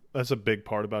that's a big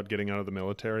part about getting out of the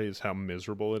military is how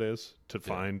miserable it is to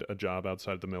find a job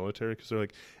outside of the military because they're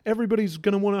like, everybody's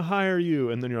going to want to hire you.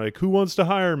 And then you're like, who wants to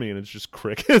hire me? And it's just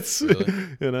crickets,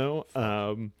 really?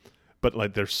 But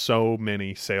like there's so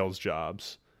many sales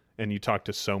jobs and you talk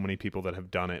to so many people that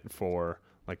have done it for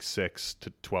like 6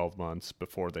 to 12 months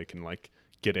before they can like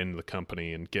get into the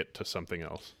company and get to something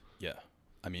else. Yeah.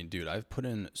 I mean, dude, I've put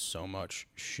in so much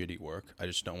shitty work. I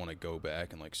just don't want to go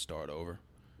back and like start over.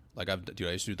 Like I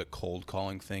used to do the cold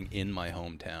calling thing in my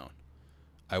hometown.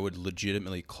 I would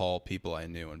legitimately call people I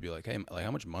knew and be like, hey, like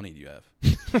how much money do you have?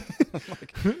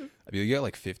 Like, I'd be like, you got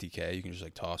like $50K, you can just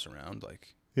like toss around.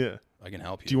 Like, yeah, I can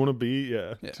help you. Do you want to be?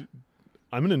 Yeah.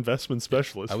 I'm an investment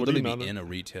specialist. I would literally be in a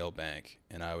retail bank,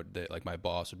 and like my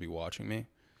boss would be watching me.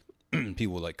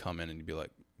 People would like come in and be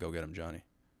like, "Go get him, Johnny."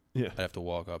 Yeah. I'd have to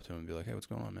walk up to him and be like, "Hey, what's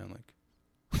going on, man? Like,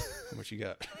 how much you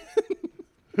got?"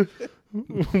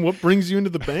 What brings you into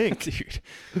the bank? Dude,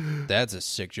 that's a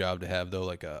sick job to have, though.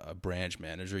 Like a branch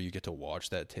manager, you get to watch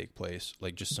that take place.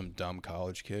 Like just some dumb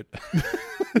college kid.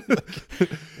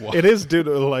 It is, dude.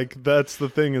 Like that's the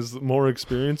thing is more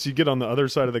experience. You get on the other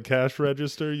side of the cash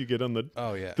register. You get on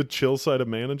the chill side of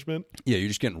management. Yeah, you're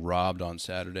just getting robbed on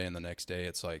Saturday, and the next day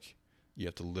it's like you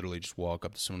have to literally just walk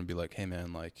up to someone and be like, "Hey,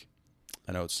 man, like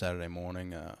I know it's Saturday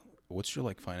morning. What's your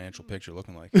like financial picture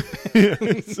looking like?"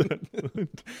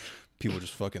 People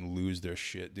just fucking lose their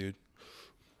shit, dude.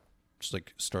 Just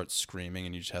like start screaming,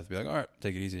 and you just have to be like, "All right,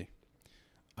 take it easy."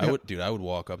 I would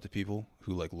walk up to people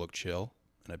who like look chill,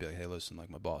 and I'd be like, "Hey, listen,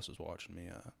 like my boss is watching me.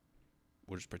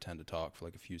 We'll just pretend to talk for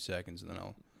like a few seconds, and then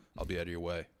I'll be out of your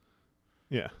way."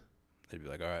 Yeah. They'd be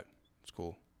like, "All right, it's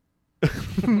cool."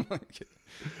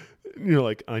 You're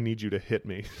like, "I need you to hit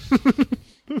me."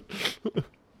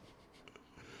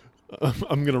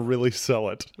 I'm gonna really sell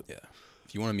it. Yeah.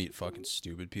 If you want to meet fucking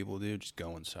stupid people, dude, just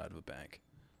go inside of a bank.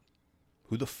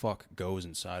 Who the fuck goes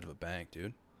inside of a bank,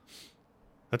 dude?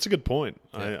 That's a good point.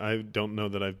 Yeah. I don't know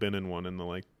that I've been in one in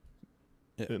the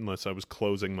unless I was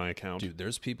closing my account. Dude,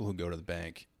 there's people who go to the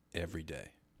bank every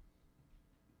day.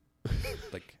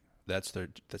 Like that's their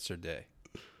day.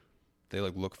 They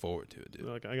like look forward to it, dude.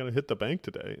 They're like, I gotta hit the bank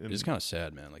today. And it's kind of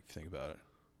sad, man. Like, think about it.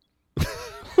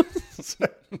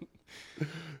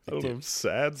 I don't know if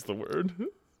sad's the word.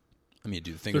 I mean,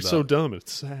 dude, They're so dumb.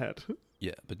 It's sad.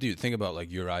 Yeah, but dude, think about like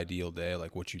your ideal day,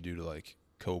 like what you do to like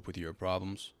cope with your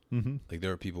problems. Mm-hmm. Like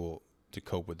there are people to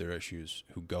cope with their issues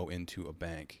who go into a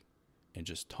bank and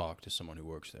just talk to someone who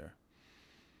works there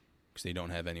because they don't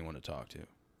have anyone to talk to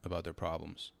about their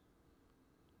problems.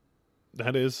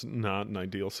 That is not an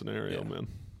ideal scenario, Yeah. man.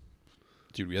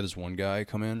 Dude, we had this one guy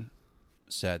come in,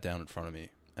 sat down in front of me,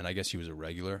 and I guess he was a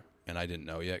regular, and I didn't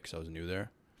know yet because I was new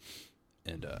there.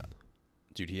 And,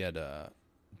 dude, he had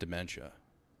dementia.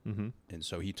 Mm-hmm. And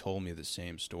so he told me the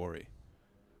same story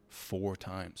 4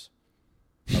 times.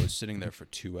 I was sitting there for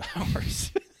 2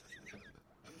 hours.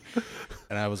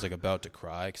 And I was like about to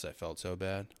cry because I felt so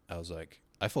bad. I was like,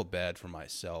 I felt bad for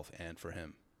myself and for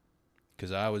him.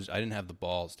 Because I didn't have the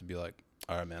balls to be like,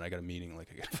 all right, man, I got a meeting. Like,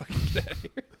 I got to fucking get out of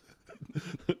here.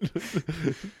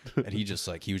 And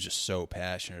he was just so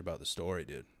passionate about the story,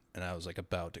 dude. And I was like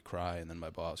about to cry. And then my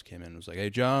boss came in and was like, hey,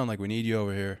 John, like, we need you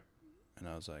over here. And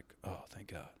I was like, oh,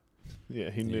 thank God. Yeah,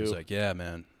 he And knew. he was like, yeah,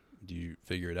 man, do you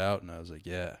figure it out? And I was like,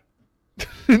 yeah.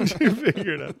 Did you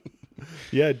figure it out?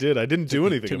 Yeah, I did. I didn't do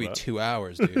anything. It took me about 2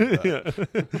 hours, dude. Yeah.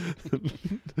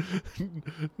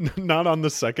 Not on the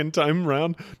second time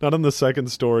round. Not on the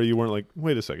second story. You weren't like,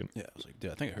 wait a second. Yeah, I was like,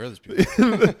 dude, I think I heard this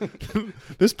before.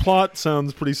 This plot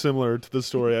sounds pretty similar to the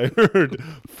story I heard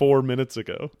 4 minutes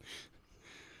ago.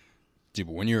 Dude,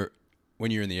 but when you're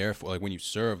in the Air Force, like when you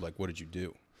served, like what did you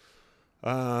do?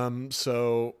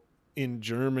 So in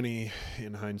Germany,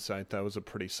 in hindsight, that was a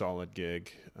pretty solid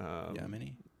gig. Yeah,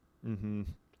 many? Mm-hmm.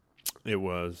 It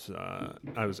was,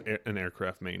 I was an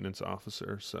aircraft maintenance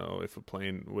officer, so if a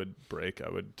plane would break, I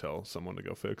would tell someone to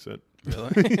go fix it.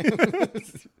 Really?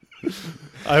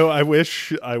 I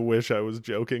wish I was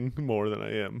joking more than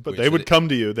I am, but Wait, they so would come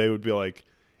to you. They would be like,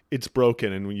 "It's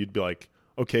broken," and you'd be like,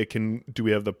 "Okay, do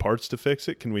we have the parts to fix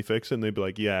it? Can we fix it?" And they'd be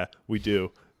like, "Yeah, we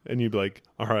do." And you'd be like,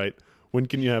 "All right, when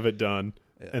can you have it done?"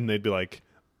 Yeah. And they'd be like,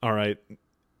 "All right,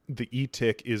 the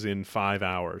e-tick is in 5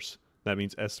 hours. That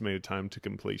means estimated time to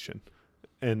completion."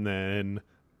 And then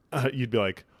you'd be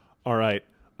like, "All right,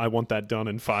 I want that done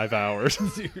in 5 hours."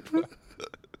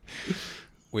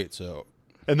 Wait, so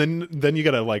And then you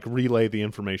got to like relay the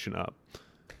information up.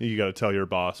 You got to tell your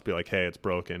boss, be like, "Hey, it's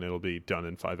broken. It'll be done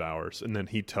in 5 hours." And then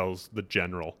he tells the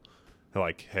general,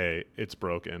 like, "Hey, it's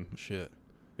broken. shit.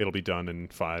 It'll be done in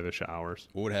 5-ish hours."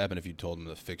 What would happen if you told them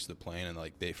to fix the plane and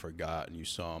like they forgot and you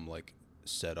saw them like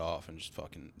set off and just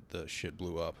fucking the shit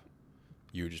blew up?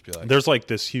 You would just be like, There's like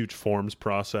this huge forms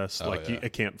process. Oh, like yeah.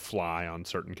 it can't fly on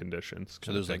certain conditions.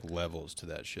 so there's like levels to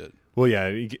that shit. well,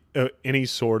 yeah, any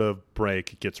sort of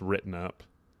break gets written up.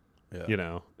 Yeah. You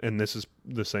know, and this is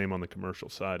the same on the commercial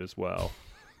side as well.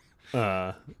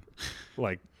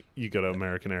 Like you go to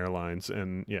American Airlines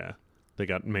and yeah, they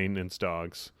got maintenance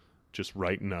dogs just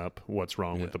writing up what's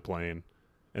wrong with the plane.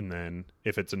 And then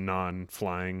if it's a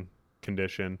non-flying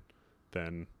condition,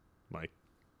 then like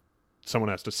someone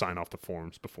has to sign off the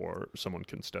forms before someone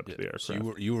can step to the aircraft.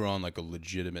 So you were on like a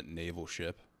legitimate naval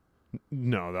ship.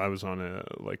 No, I was on a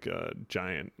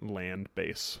giant land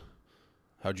base.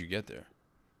 How'd you get there?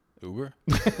 Uber?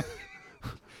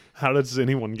 How does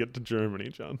anyone get to Germany,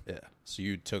 John? Yeah. So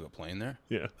you took a plane there?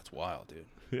 Yeah. That's wild, dude.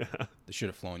 Yeah. They should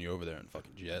have flown you over there in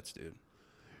fucking jets, dude.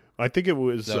 I think it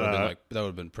was That would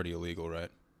have been pretty illegal, right?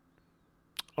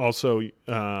 also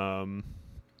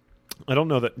I don't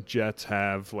know that jets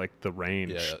have like the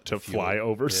range to fuel. fly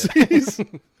overseas.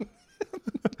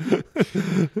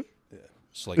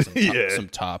 It's like some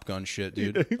Top Gun shit,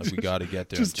 dude. Like we got to get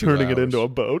there. Just in 2 turning it hours. into a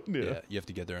boat. Yeah. Yeah. You have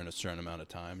to get there in a certain amount of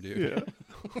time, dude.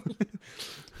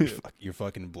 Yeah. Your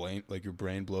fucking brain, like your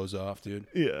brain blows off, dude.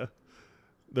 Yeah.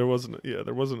 There wasn't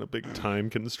a big time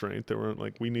constraint. They weren't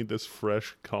like, we need this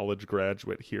fresh college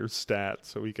graduate here stat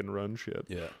so we can run shit.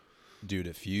 Yeah. Dude,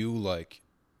 if you like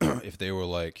if they were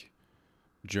like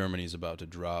Germany's about to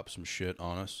drop some shit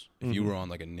on us, if you were on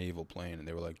like a naval plane and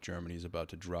they were like Germany's about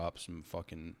to drop some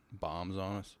fucking bombs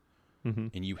on us,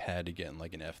 and you had to get in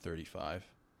like an F-35,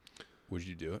 would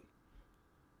you do it?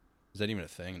 Is that even a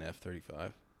thing, an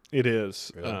F-35? It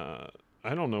is. Really?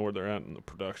 I don't know where they're at in the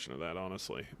production of that,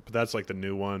 honestly. But that's like the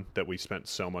new one that we spent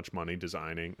so much money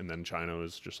designing, and then China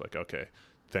was just like, okay,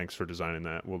 thanks for designing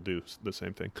that. We'll do the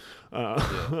same thing.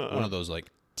 One of those like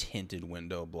tinted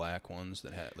window black ones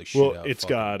that had like shit out.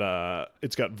 Well,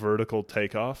 it's got vertical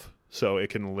takeoff, so it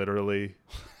can literally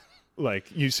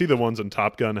like you see the ones in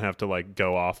Top Gun have to like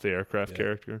go off the aircraft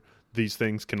character. These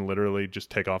things can literally just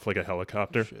take off like a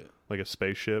helicopter, like a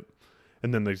spaceship.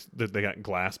 And then they got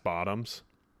glass bottoms.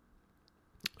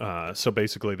 So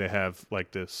basically they have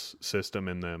like this system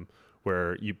in them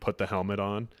where you put the helmet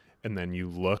on and then you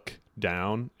look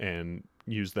down and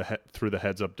use through the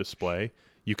heads-up display.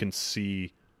 You can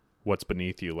see what's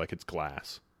beneath you like it's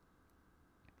glass.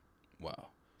 Wow.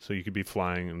 So you could be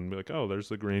flying and be like, oh, there's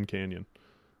the Grand Canyon.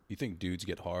 You think dudes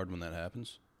get hard when that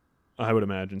happens? I would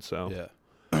imagine so. Yeah.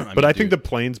 But I think the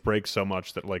planes break so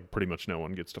much that like pretty much no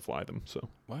one gets to fly them. So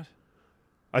What?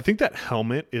 I think that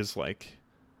helmet is like,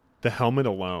 the helmet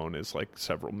alone is like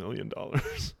several $1 million.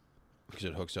 Because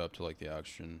it hooks up to like the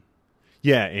oxygen.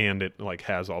 Yeah, and it like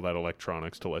has all that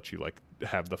electronics to let you like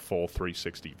have the full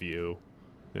 360 view.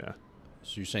 Yeah.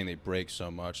 So you're saying they break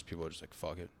so much, people are just like,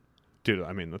 fuck it. Dude,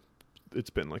 I mean, it's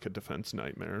been like a defense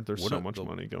nightmare. There's What so are much the-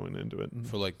 money going into it.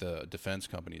 For like the defense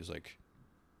companies, like,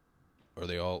 are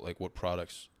they all like, what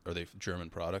products? Are they German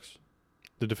products?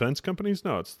 The defense companies?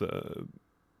 No, it's the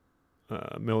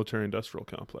military industrial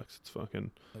complex. It's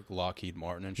fucking... Like Lockheed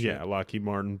Martin and shit? Yeah, Lockheed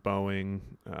Martin, Boeing,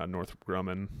 Northrop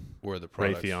Grumman, Where are the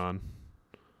products? Raytheon.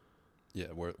 Yeah,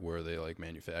 where are they like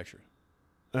manufactured?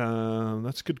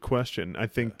 That's a good question. I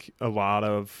think a lot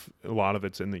of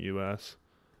it's in the U.S.,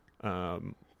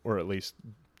 or at least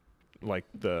like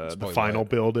the final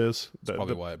build is. That's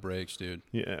probably why it breaks, dude.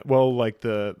 Yeah, well, like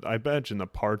I imagine the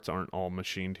parts aren't all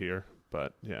machined here,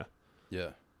 but yeah.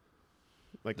 Yeah.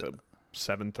 Like the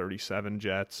 737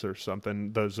 jets or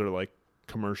something. Those are like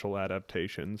commercial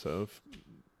adaptations of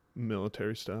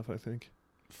military stuff, I think.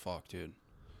 Fuck, dude.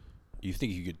 You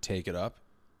think you could take it up?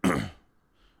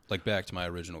 Like, back to my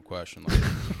original question. Like,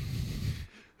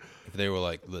 if they were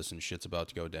like, listen, shit's about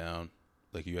to go down,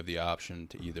 like, you have the option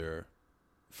to either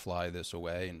fly this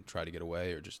away and try to get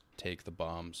away or just take the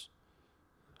bombs.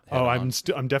 Oh, on.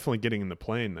 I'm definitely getting in the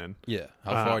plane then. Yeah.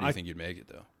 How far do you think you'd make it,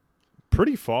 though?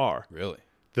 Pretty far. Really?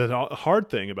 The hard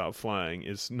thing about flying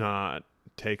is not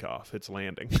takeoff, it's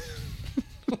landing.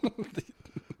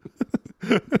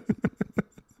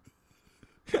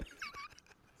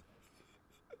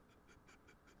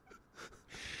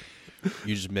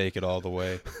 You just make it all the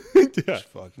way. Yeah. Just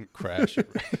fucking crash it.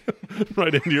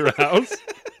 Right into your house.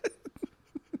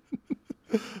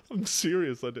 I'm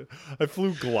serious. I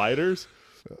flew gliders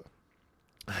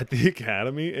at the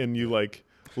academy, and you like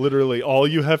literally all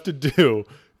you have to do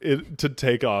to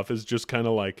take off is just kind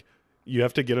of like you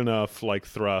have to get enough like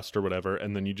thrust or whatever,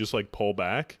 and then you just like pull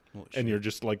back, and you're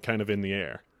just like kind of in the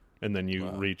air, and then you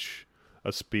reach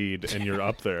a speed and you're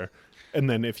up there. And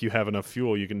then if you have enough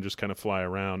fuel, you can just kind of fly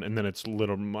around, and then it's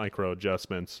little micro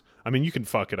adjustments. I mean, you can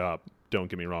fuck it up. Don't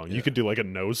get me wrong. Yeah. You could do like a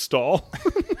nose stall.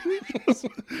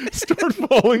 Start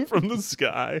falling from the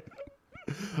sky.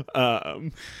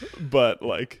 But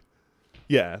like,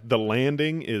 yeah, the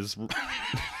landing is...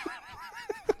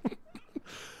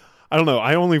 I don't know.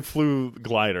 I only flew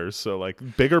gliders, so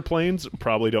like bigger planes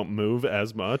probably don't move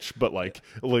as much, but like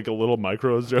a little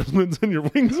micro adjustments and your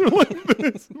wings are like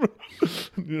this.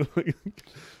 You're like,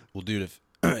 well, dude,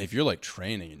 if you're like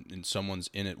training and someone's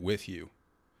in it with you,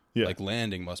 like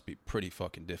landing must be pretty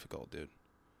fucking difficult, dude.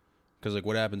 Because like,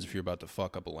 what happens if you're about to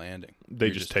fuck up a landing?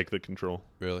 They just take the control.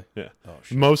 Really? Yeah. Oh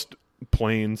shit. Most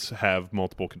planes have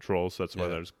multiple controls. That's why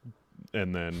there's,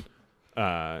 and then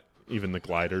even the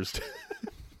gliders.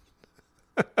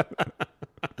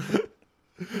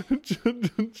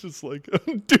 Just like,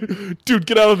 dude,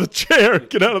 get out of the chair.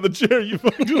 Get out of the chair. You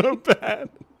fucked it up bad.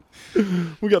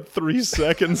 We got 3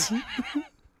 seconds.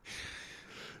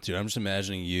 Dude, I'm just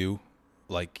imagining you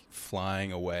like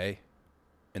flying away,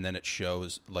 and then it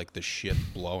shows like the ship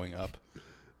blowing up,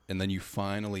 and then you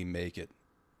finally make it,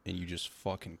 and you just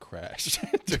fucking crash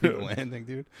during the landing,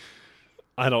 dude.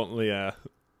 I don't, yeah.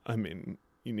 I mean,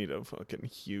 you need a fucking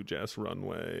huge ass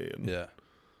runway. And yeah.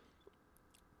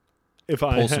 If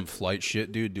pull some flight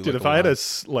shit, dude. Dude, if I had a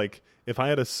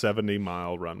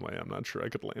 70-mile runway, I'm not sure I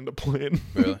could land a plane.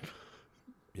 Really?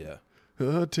 Yeah.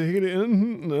 Take it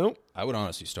in. No. I would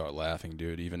honestly start laughing,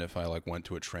 dude. Even if I like went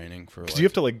to a training for. Because you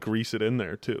have to like grease it in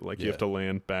there too. Like you have to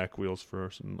land back wheels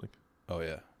first and like. Oh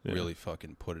yeah. Really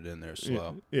fucking put it in there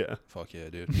slow. Yeah. Fuck yeah,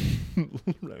 dude.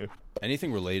 Right.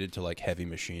 Anything related to like heavy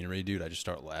machinery, dude, I just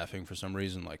start laughing for some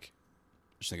reason. Like,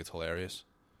 I just think it's hilarious.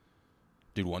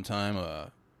 Dude, one time,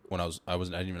 when I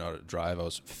didn't even know how to drive. I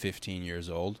was 15 years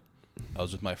old. I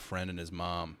was with my friend and his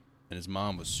mom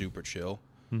was super chill,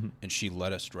 and she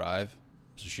let us drive.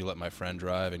 So she let my friend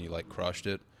drive, and he like crushed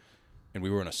it. And we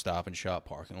were in a Stop and Shop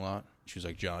parking lot. She was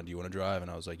like, "John, do you want to drive?"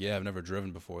 And I was like, "Yeah, I've never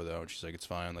driven before though." And she's like, "It's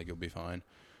fine. Like, you'll be fine."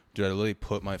 Dude, I literally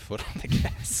put my foot on the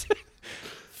gas,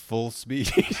 full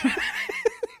speed.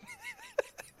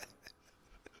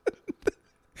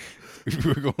 we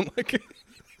were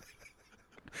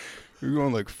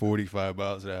going like 45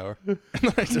 miles an hour. And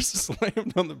then I just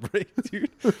slammed on the brake, dude.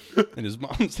 And his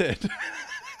mom's head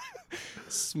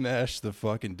smashed the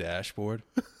fucking dashboard.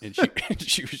 And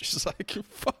she was just like,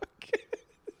 fuck.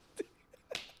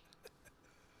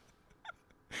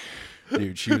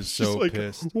 Dude, she was so like,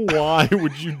 pissed. Why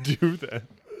would you do that?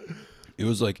 It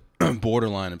was like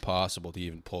borderline impossible to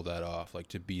even pull that off, like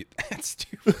to beat that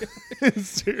stupid.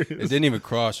 Serious. It didn't even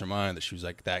cross her mind that she was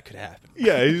like, that could happen.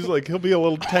 Yeah, he's like, he'll be a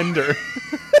little tender.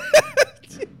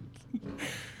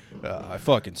 I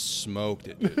fucking smoked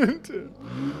it, dude.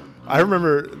 I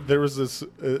remember there was this,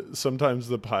 sometimes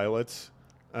the pilots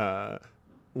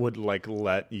would like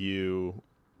let you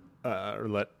or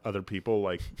let other people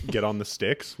like get on the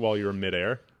sticks while you're in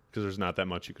midair because there's not that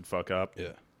much you could fuck up.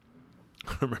 Yeah.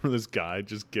 I remember this guy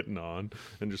just getting on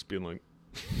and just being like,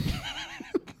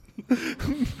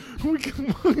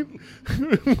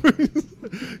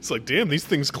 it's like, damn, these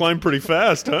things climb pretty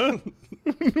fast, huh?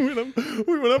 we went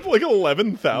up like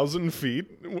 11,000 feet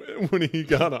when he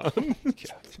got on.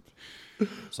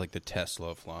 It's like the Tesla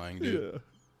of flying, dude. Yeah.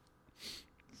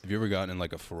 Have you ever gotten in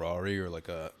like a Ferrari or like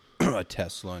a a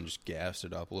Tesla and just gassed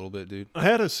it up a little bit, dude? I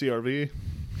had a CRV.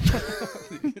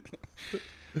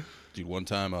 Dude, one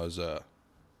time I was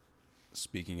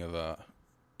speaking of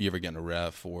you ever get in a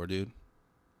RAV4, dude?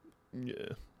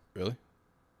 Yeah. Really?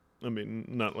 I mean,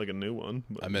 not like a new one.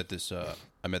 But. I met this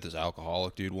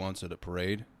alcoholic dude once at a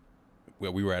parade.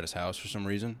 We were at his house for some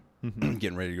reason,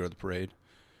 getting ready to go to the parade,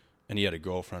 and he had a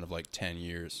girlfriend of like 10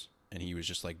 years, and he was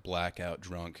just like blackout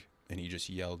drunk, and he just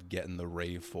yelled, "Get in the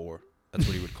rave 4." That's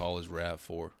what he would call his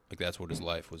RAV4. Like that's what his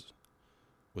life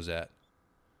was at.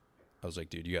 I was like,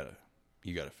 dude, you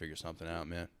gotta figure something out,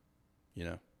 man. You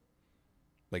know,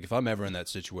 like if I'm ever in that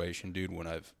situation, dude, when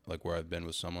where I've been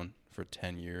with someone for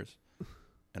 10 years,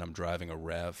 and I'm driving a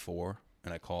RAV4,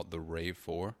 and I call it the Rave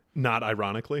 4. Not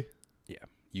ironically. Yeah,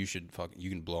 you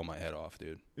can blow my head off,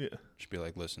 dude. Yeah. Just be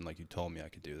like, listen, like you told me I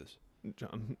could do this.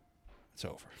 John. It's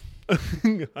over.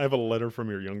 I have a letter from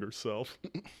your younger self.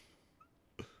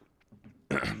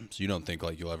 So you don't think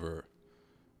like you'll ever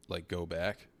like go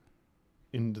back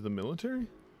Into the military?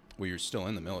 Well, you're still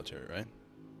in the military, right?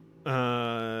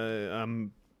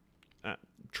 I'm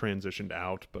transitioned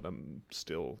out, but I'm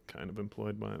still kind of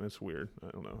employed by them. It's weird. I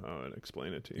don't know how I'd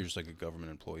explain it to you. You're just like a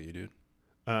government employee, dude.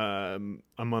 I'm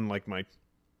on like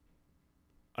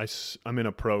I'm in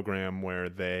a program where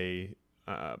they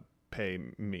pay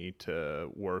me to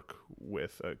work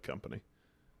with a company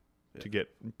to get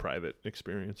private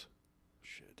experience.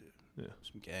 Shit, dude. Yeah.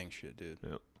 Some gang shit, dude.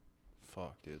 Yeah.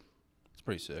 Fuck, dude. It's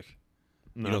pretty sick.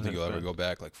 No, You don't think you'll ever go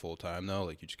back like full time though?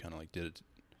 Like you just kind of like did it.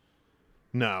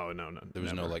 No. There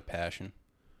was never. no like passion.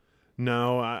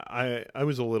 No, I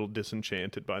was a little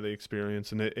disenchanted by the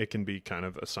experience, and it can be kind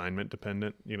of assignment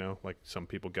dependent. You know, like some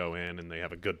people go in and they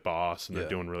have a good boss and they're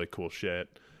doing really cool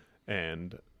shit,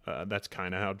 and that's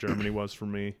kind of how Germany was for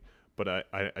me. But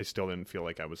I still didn't feel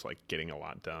like I was like getting a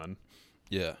lot done.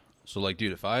 Yeah. So like,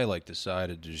 dude, if I like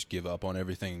decided to just give up on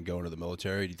everything and go into the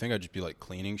military, do you think I'd just be like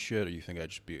cleaning shit, or you think I'd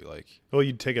just be like? Well,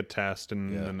 you'd take a test,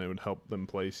 and then it would help them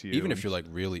place you. Even if you're like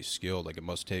really skilled, like it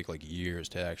must take like years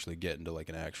to actually get into like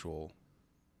an actual,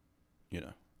 you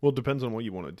know. Well, it depends on what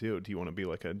you want to do. Do you want to be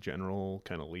like a general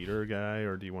kind of leader guy,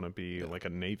 or do you want to be like a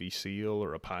Navy SEAL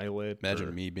or a pilot?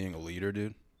 Imagine me being a leader,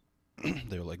 dude.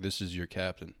 They were like, "This is your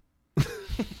captain."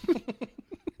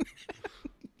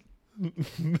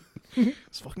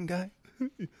 This fucking guy.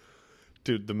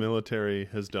 Dude, the military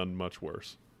has done much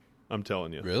worse. I'm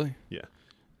telling you. Really? Yeah.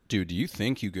 Dude, do you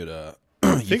think you could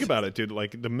think about it, dude?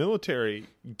 Like the military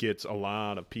gets a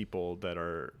lot of people that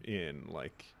are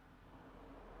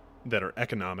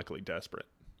economically desperate.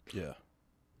 Yeah.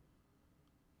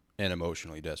 And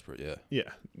emotionally desperate, yeah. Yeah,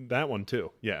 that one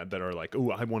too. Yeah, that are like,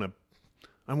 "Ooh, I want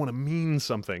to mean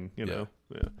something," you know.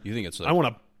 Yeah. You think it's like I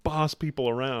want to boss people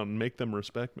around and make them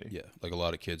respect me. Yeah, like a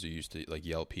lot of kids who used to like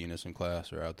yell penis in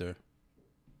class are out there.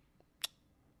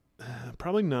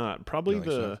 Probably not. Probably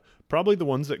the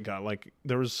ones that got like,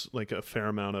 there was like a fair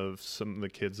amount of some of the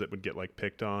kids that would get like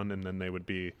picked on, and then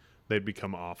they'd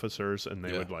become officers, and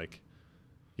they would like,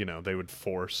 you know, they would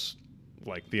force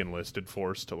like the enlisted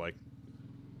force to like,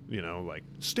 you know, like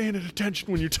stand at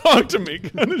attention when you talk to me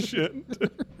kind of shit.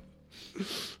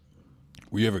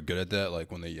 Were you ever good at that?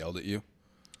 Like when they yelled at you?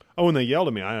 Oh, when they yelled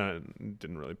at me, it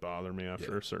didn't really bother me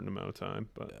after a certain amount of time.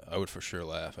 But I would for sure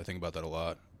laugh. I think about that a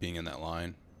lot, being in that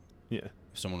line. Yeah.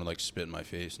 If someone would like spit in my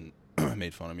face and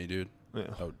made fun of me, dude,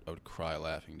 I would cry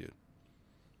laughing, dude.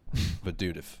 But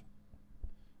dude,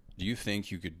 do you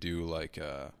think you could do like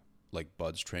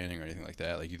buds training or anything like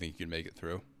that? Like you think you could make it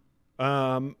through?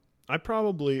 I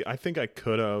think I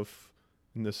could have.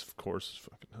 And this, of course, is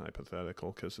fucking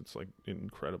hypothetical because it's like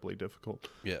incredibly difficult.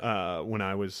 Yeah. When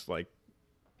I was like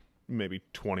maybe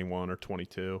 21 or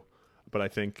 22, but I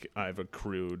think I've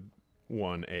accrued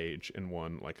one age and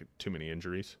one like too many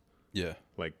injuries. Yeah.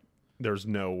 Like there's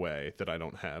no way that I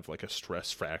don't have like a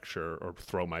stress fracture or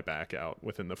throw my back out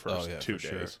within the first 2 days.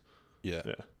 Sure. Yeah.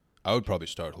 Yeah. I would probably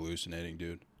start hallucinating,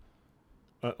 dude.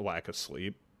 Lack of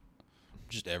sleep.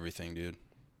 Just everything, dude.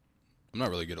 I'm not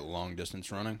really good at long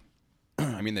distance running.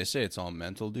 I mean, they say it's all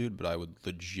mental, dude, but I would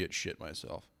legit shit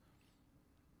myself.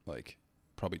 Like,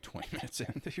 probably 20 minutes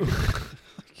in, dude.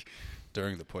 Like,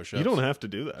 during the push-ups. You don't have to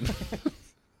do that.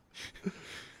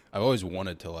 I've always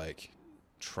wanted to, like,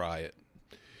 try it.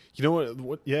 You know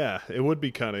what? Yeah, it would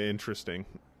be kind of interesting.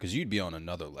 Because you'd be on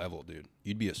another level, dude.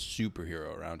 You'd be a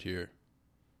superhero around here.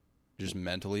 Just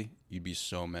mentally, you'd be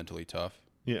so mentally tough.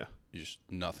 Yeah. Just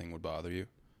nothing would bother you.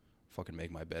 Fucking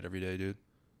make my bed every day, dude.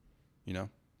 You know?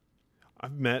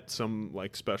 I've met some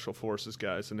like special forces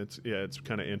guys, and it's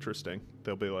kind of interesting.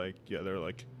 They'll be like, they're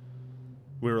like,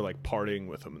 we were like partying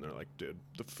with them, and they're like, dude,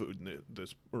 the food in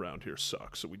this around here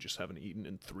sucks, so we just haven't eaten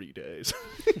in 3 days.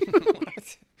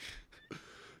 What?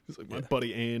 He's like, my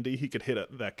buddy Andy, he could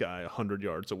hit that guy 100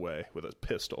 yards away with a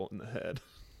pistol in the head.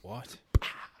 What?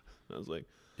 I was like,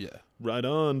 yeah. Right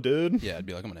on, dude. Yeah, I'd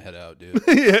be like, I'm going to head out, dude.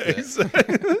 Yeah,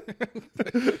 exactly.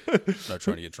 Not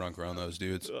trying to get drunk around those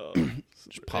dudes.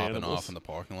 Just popping off in the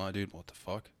parking lot, dude. What the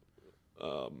fuck?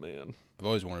 Oh, man. I've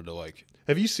always wanted to, like...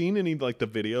 Have you seen any, like, the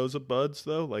videos of Buds,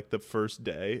 though? Like, the first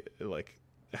day, like,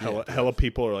 hella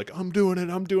people are like, I'm doing it.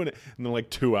 And then, like,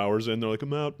 2 hours in, they're like,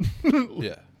 I'm out.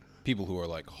 Yeah. People who are,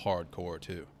 like, hardcore,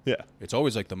 too. Yeah. It's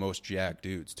always, like, the most jacked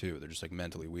dudes, too. They're just, like,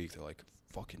 mentally weak. They're like,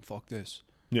 fuck this.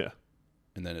 Yeah.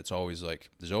 And then it's always, like...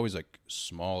 There's always, like,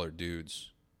 smaller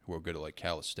dudes who are good at, like,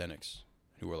 calisthenics.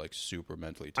 Who are, like, super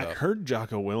mentally tough. I heard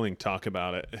Jocko Willing talk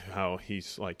about it, how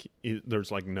he's, like...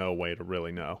 there's, like, no way to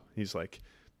really know. He's, like...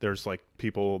 There's, like,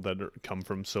 people that come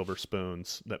from silver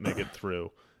spoons that make it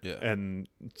through. Yeah. And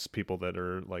it's people that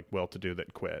are, like, well-to-do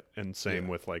that quit. And same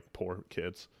with, like, poor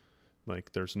kids.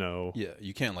 Like, there's no... Yeah,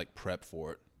 you can't, like, prep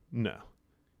for it. No.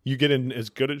 You get in as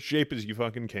good a shape as you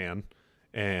fucking can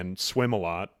and swim a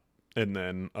lot. And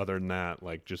then, other than that,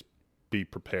 like, just be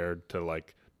prepared to,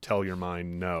 like, tell your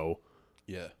mind no.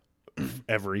 Yeah.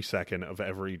 Every second of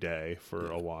every day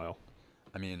for a while.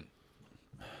 I mean,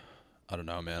 I don't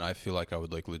know, man. I feel like I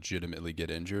would, like, legitimately get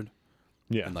injured.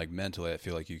 Yeah. And, like, mentally, I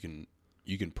feel like you can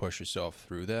push yourself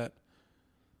through that.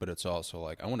 But it's also,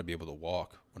 like, I want to be able to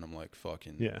walk when I'm, like,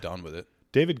 fucking done with it.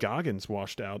 David Goggins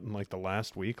washed out in, like, the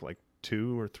last week, like,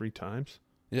 2 or 3 times.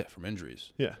 Yeah, from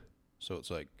injuries. Yeah. So it's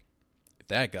like, if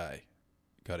that guy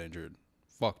got injured,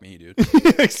 fuck me, dude.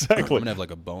 Exactly. I'm going to have,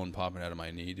 like, a bone popping out of my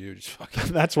knee, dude. Just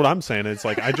fucking... That's what I'm saying. It's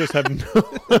like, I just have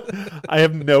I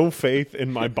have no faith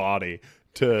in my body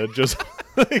to just,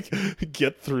 like,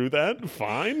 get through that.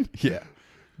 Fine. Yeah.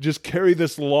 Just carry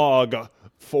this log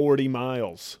 40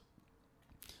 miles.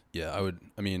 Yeah,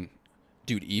 I mean,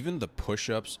 dude, even the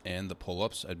push-ups and the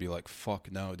pull-ups, I'd be like, fuck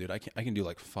no, dude. I can do,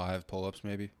 like, 5 pull-ups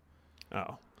maybe.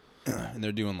 Oh. And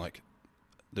they're doing, like,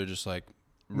 they're just like,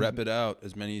 rep it out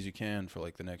as many as you can for,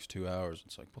 like, the next 2 hours.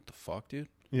 It's like, what the fuck, dude?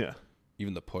 Yeah.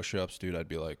 Even the push-ups, dude, I'd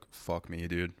be like, fuck me,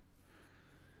 dude.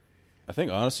 I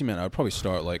think, honestly, man, I would probably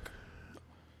start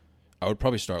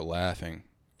laughing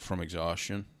from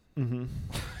exhaustion. Mm-hmm.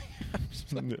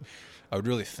 I would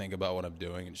really think about what I'm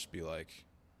doing and just be like...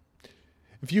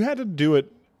 If you had to do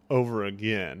it over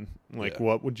again, like,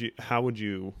 how would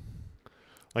you...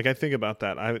 Like, I think about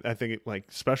that. I think,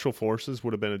 like, Special Forces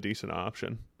would have been a decent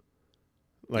option.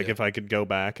 Like, if I could go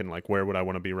back and, like, where would I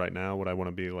want to be right now? Would I want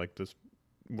to be, like, this...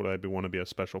 Would I want to be a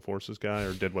Special Forces guy,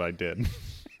 or did what I did?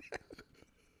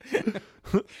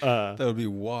 That would be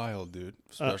wild, dude.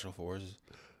 Special Forces.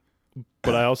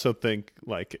 But I also think,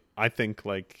 like,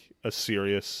 a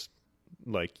serious,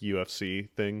 like, UFC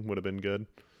thing would have been good.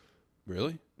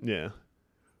 Really? Yeah.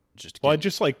 I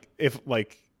just, like, if,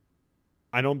 like...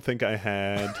 I don't think I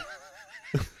had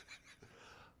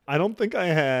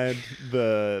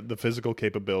the physical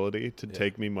capability to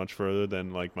take me much further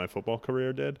than, like, my football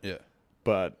career did. Yeah.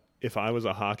 But if I was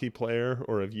a hockey player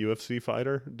or a UFC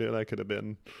fighter, dude, I could have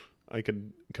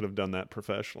done that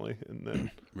professionally, and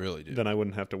then really, dude. Then I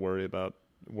wouldn't have to worry about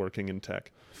working in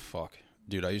tech. Fuck.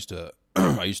 Dude, I used to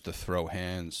I used to throw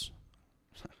hands.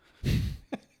 I'm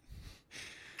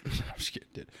just kidding,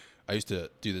 dude. I used to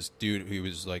do this dude who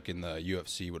was, like, in the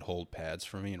UFC would hold pads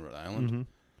for me in Rhode Island. Mm-hmm.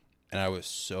 And I was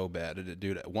so bad at it,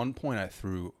 dude. At one point, I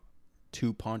threw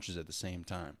 2 punches at the same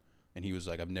time. And he was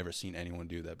like, I've never seen anyone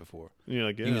do that before. You're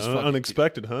like, yeah,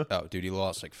 unexpected, huh? Oh, dude, he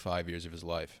lost, like, 5 years of his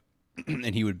life.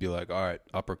 And he would be like, all right,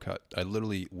 uppercut. I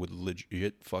literally would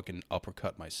legit fucking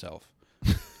uppercut myself.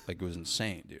 Like, it was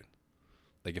insane, dude.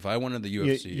 Like, if I went into the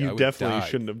UFC, you I would definitely die.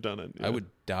 shouldn't have done it. Yeah. I would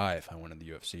die if I went into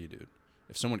the UFC, dude.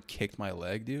 If someone kicked my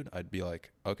leg, dude, I'd be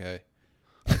like, okay,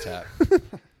 I tap.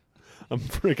 I'm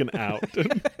freaking out.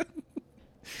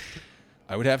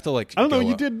 I would have to like. I don't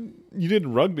know. go You did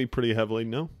rugby pretty heavily,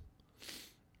 no?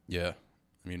 Yeah,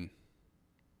 I mean,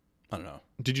 I don't know.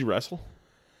 Did you wrestle?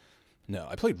 No,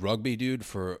 I played rugby, dude,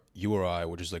 for URI,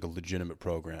 which is like a legitimate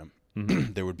program.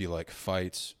 Mm-hmm. There would be like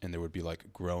fights, and there would be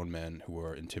like grown men who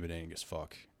were intimidating as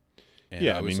fuck. And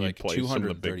Yeah, I I was mean, like you'd play some of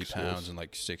the 230 big schools. pounds and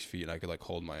like 6 feet, and I could like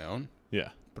hold my own. Yeah.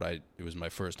 But it was my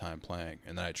first time playing,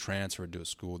 and then I transferred to a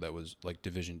school that was like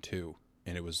Division II,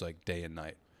 and it was like day and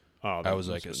night. Oh, I was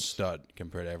like a stud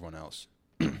compared to everyone else.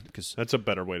 Because that's a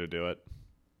better way to do it.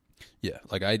 yeah,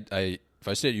 like I if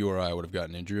I stayed at URI, I would have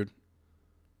gotten injured.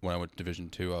 When I went to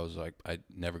Division II, I was like, I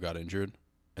never got injured.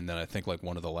 And then I think like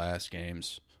one of the last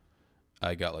games,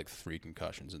 I got like 3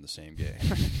 concussions in the same game.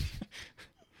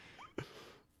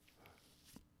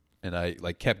 And I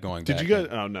like kept going back. Did you guys?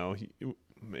 Oh no,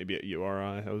 maybe at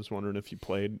URI. I was wondering if you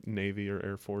played Navy or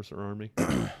Air Force or Army.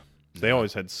 They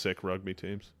always had sick rugby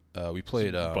teams. We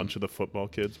played a bunch of the football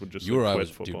kids would just URI quit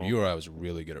was football. dude. URI was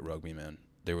really good at rugby, man.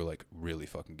 They were like really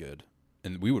fucking good.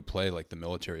 And we would play like the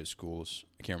military schools.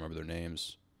 I can't remember their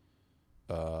names.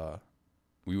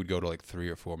 We would go to like 3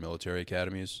 or 4 military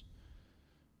academies,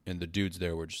 and the dudes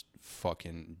there were just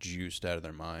fucking juiced out of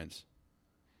their minds.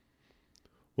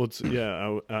 Well, it's,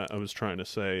 yeah, I was trying to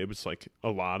say it was like a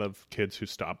lot of kids who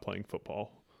stopped playing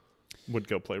football would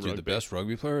go play rugby. The best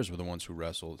rugby players were the ones who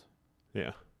wrestled.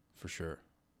 Yeah, for sure.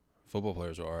 Football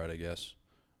players were all right, I guess.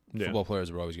 Yeah. Football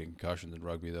players were always getting concussions in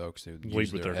rugby though, because they would lead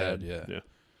use with their head. Yeah.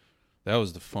 That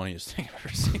was the funniest thing I've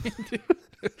ever seen, dude.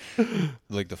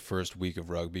 Like the first week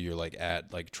of rugby, you're like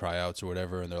at like tryouts or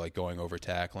whatever, and they're like going over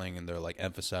tackling, and they're like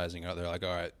emphasizing out. They're like,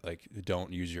 all right, like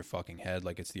don't use your fucking head,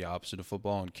 like it's the opposite of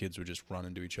football, and kids would just run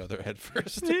into each other head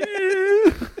first.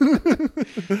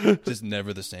 Just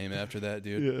never the same after that,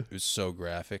 dude. Yeah. It was so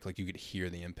graphic, like you could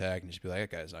hear the impact, and just be like, that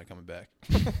guy's not coming back.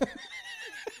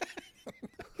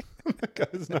 That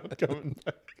guy's not coming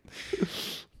back.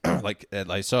 Like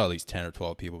I saw at least 10 or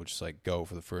 12 people just like go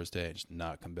for the first day and just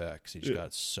not come back because he just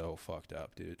got so fucked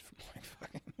up, dude. From like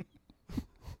fucking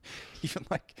even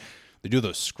like they do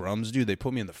those scrums, dude. They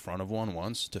put me in the front of one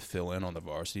once to fill in on the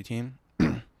varsity team.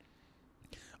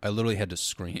 I literally had to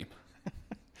scream.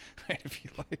 I'd be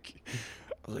like,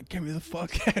 I was like, get me the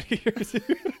fuck out of here, dude.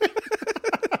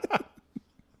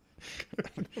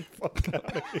 Get the fuck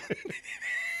out of here.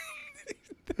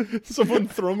 Someone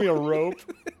throw me a rope.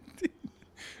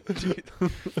 Dude,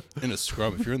 in a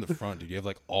scrum, if you're in the front, dude, you have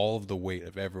like all of the weight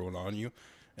of everyone on you,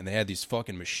 and they had these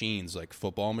fucking machines, like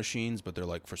football machines, but they're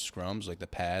like for scrums, like the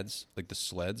pads, like the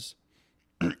sleds,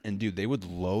 and dude, they would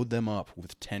load them up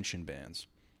with tension bands,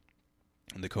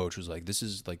 and the coach was like, this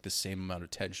is like the same amount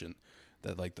of tension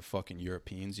that like the fucking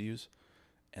Europeans use,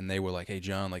 and they were like, hey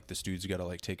John, like this dude's gotta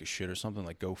like take a shit or something,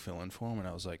 like go fill in for him, and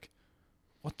I was like,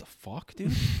 what the fuck,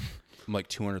 dude? I'm like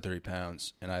 230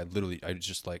 pounds, and I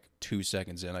just like 2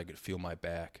 seconds in, I could feel my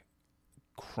back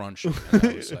crunch. And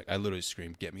I was like, I literally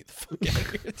screamed, "Get me the fuck out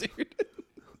of here, dude!"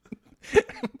 I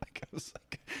was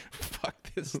like, "Fuck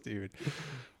this, dude!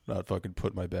 I'm not fucking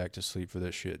putting my back to sleep for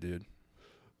this shit, dude."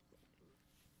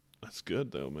 That's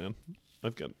good though, man.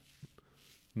 I've got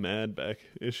mad back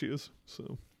issues,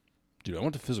 so. Dude, I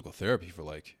went to physical therapy for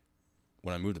like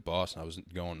when I moved to Boston. I was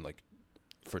going like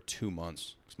for 2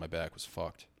 months because my back was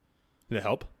fucked. Did it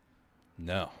help?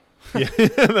 No. Yeah,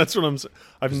 that's what I'm saying.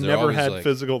 I've 'Cause they're never always had like-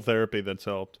 physical therapy that's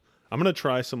helped. I'm going to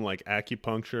try some like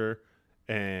acupuncture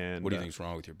and What do you think's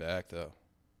wrong with your back, though?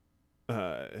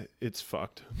 it's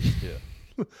fucked.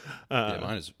 Yeah. Yeah,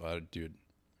 mine is, dude.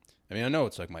 I mean, I know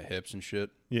it's like my hips and shit.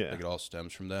 Yeah. Like it all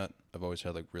stems from that. I've always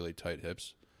had like really tight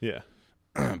hips. Yeah.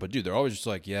 But dude, they're always just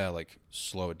like, yeah, like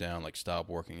slow it down, like stop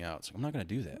working out. It's like, I'm not gonna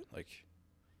do that. Like,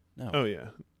 no. Oh yeah.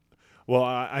 Well,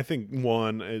 I think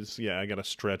one is I got to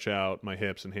stretch out my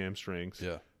hips and hamstrings.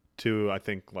 Yeah. Two, I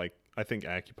think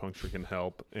acupuncture can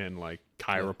help, and like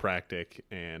chiropractic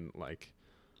and like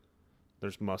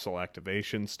there's muscle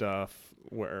activation stuff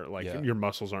where like your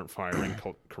muscles aren't firing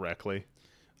correctly.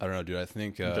 I don't know, dude. I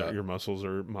think Your muscles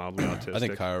are mildly autistic. I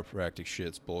think chiropractic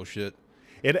shit's bullshit.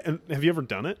 Have you ever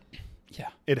done it? Yeah.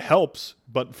 It helps,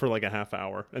 but for like a half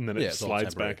hour, and then it it's all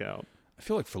slides temporary. back out. I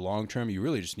feel like for long term, you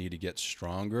really just need to get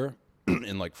stronger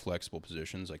in like flexible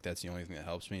positions. Like that's the only thing that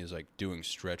helps me is like doing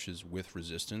stretches with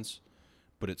resistance.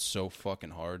 But it's so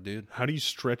fucking hard, dude. How do you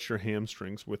stretch your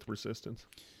hamstrings with resistance?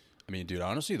 I mean, dude,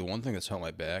 honestly, the one thing that's helped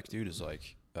my back, dude, is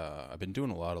like I've been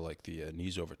doing a lot of like the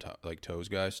knees over like toes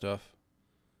guy stuff.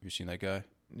 Have you seen that guy?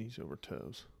 Knees over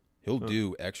toes. He'll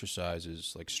do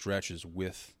exercises like stretches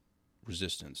with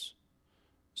resistance.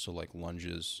 So like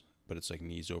lunges, but it's like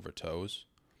knees over toes.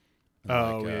 And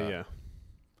Oh, like, yeah.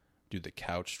 Dude, the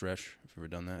couch stretch. Have you ever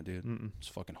done that, dude? Mm-mm. It's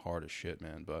fucking hard as shit,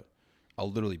 man. But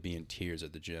I'll literally be in tears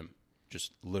at the gym.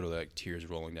 Just literally like tears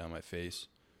rolling down my face.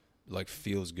 It, like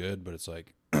feels good, but it's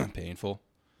like painful.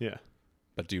 Yeah.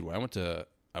 But dude, when I went to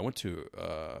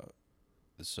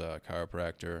this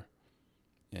chiropractor,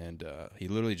 and he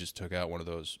literally just took out one of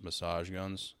those massage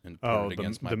guns and put it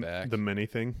against my back. The mini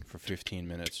thing? For 15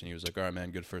 minutes. And he was like, all right,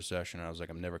 man, good first session. And I was like,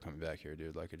 I'm never coming back here,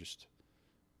 dude. Like,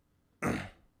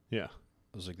 Yeah.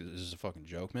 I was like, this is a fucking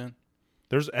joke, man.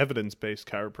 There's evidence-based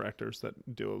chiropractors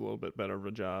that do a little bit better of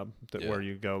a job, Yeah. where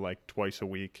you go like twice a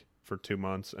week for 2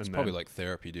 months. And It's then, probably like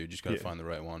therapy, dude. You just got to Yeah. find the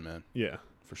right one, man. Yeah.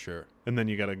 For sure. And then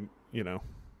you got to,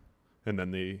 and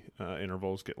then the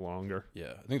intervals get longer.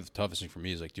 Yeah. I think the toughest thing for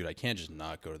me is like, dude, I can't just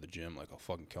not go to the gym. Like, I'll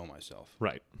fucking kill myself.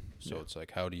 Right. So Yeah. it's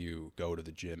like, how do you go to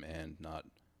the gym and not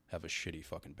have a shitty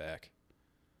fucking back?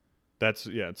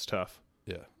 It's tough.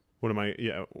 Yeah.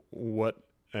 What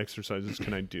exercises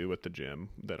can I do at the gym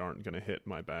that aren't going to hit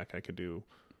my back? I could do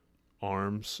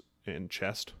arms and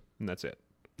chest, and that's it.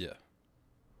 Yeah.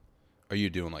 Are you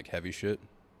doing like heavy shit?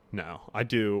 No, I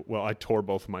tore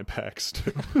both of my pecs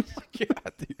too. Yeah,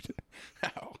 dude.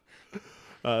 How?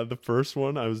 The first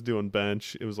one I was doing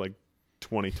bench. It was like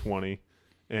 2020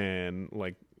 and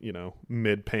like,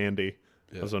 mid pandy.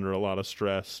 Yeah. I was under a lot of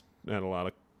stress, had a lot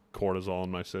of cortisol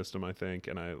in my system, I think.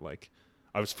 And I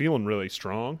was feeling really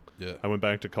strong. Yeah. I went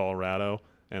back to Colorado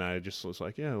and I just was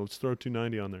like, yeah, let's throw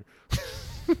 290 on there.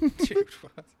 Dude,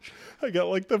 what? I got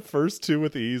like the first two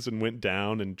with ease and went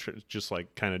down and just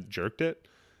like kind of jerked it.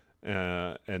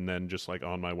 And then just like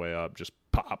on my way up, just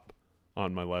pop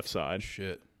on my left side.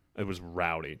 Shit. It was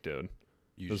rowdy, dude.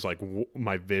 You It was like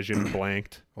my vision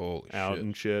blanked holy out shit.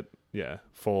 and shit. Yeah,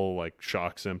 full like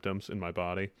shock symptoms in my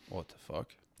body. What the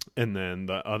fuck? And then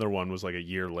the other one was like a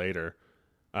year later.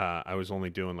 I was only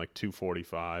doing like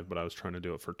 245, but I was trying to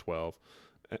do it for 12.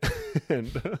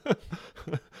 And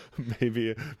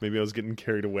maybe I was getting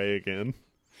carried away again.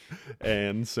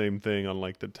 And same thing on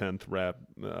like the 10th rep.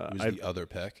 It was the other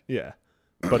pec? Yeah,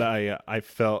 but I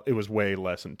felt it was way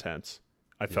less intense.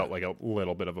 I felt like a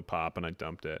little bit of a pop, and I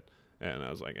dumped it. And I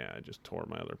was like, yeah, I just tore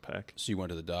my other pec. So you went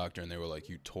to the doctor, and they were like,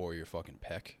 you tore your fucking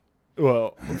pec?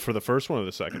 Well, for the first one or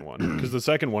the second one? Because the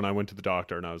second one, I went to the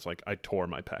doctor, and I was like, I tore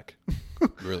my pec.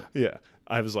 Really? Yeah.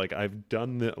 I was like, I've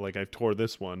done I've tore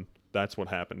this one. That's what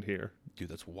happened here. Dude,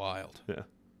 that's wild. Yeah.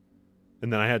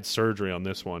 And then I had surgery on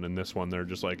this one, and this one, they're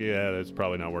just like, yeah, it's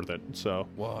probably not worth it. So,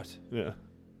 What? yeah.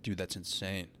 Dude, that's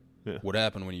insane. Yeah. What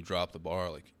happened when you dropped the bar?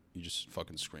 Like, you just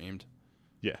fucking screamed?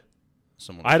 Yeah.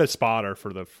 Someone? I had a spotter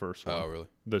for the first one. Oh, really?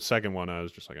 The second one, I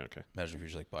was just like, okay. Imagine if you're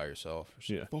just like by yourself. Just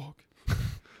Yeah. Fuck.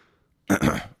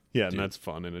 Yeah, and Dude. that's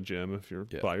fun in a gym if you're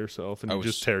Yeah. by yourself and I you was-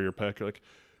 just tear your pec. You're like,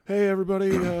 hey, everybody,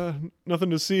 nothing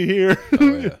to see here.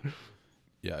 Oh, yeah.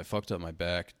 Yeah, I fucked up my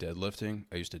back deadlifting.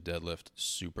 I used to deadlift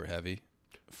super heavy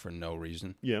for no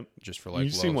reason. Yeah. Just for like You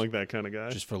seem low, like that kind of guy.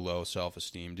 just for low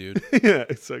self-esteem, dude. Yeah,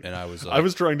 it's like, And I was like, I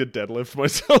was trying to deadlift my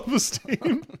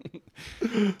self-esteem.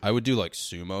 I would do like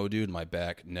sumo, dude. My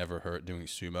back never hurt doing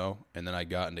sumo. And then I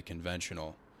got into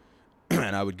conventional.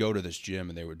 And I would go to this gym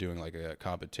and they were doing like a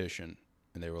competition.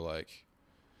 And they were like,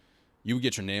 you would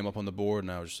get your name up on the board.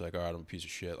 And I was just like, all right, I'm a piece of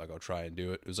shit. Like, I'll try and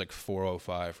do it. It was like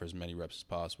 405 for as many reps as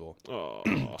possible. Oh,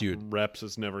 Dude. reps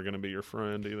is never going to be your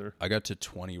friend either. I got to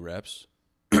 20 reps.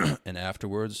 And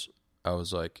afterwards, I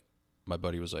was like, my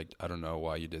buddy was like, I don't know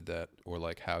why you did that or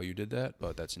like how you did that,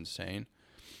 but that's insane.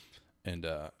 And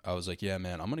I was like, yeah,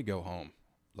 man, I'm going to go home.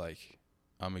 Like,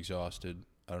 I'm exhausted.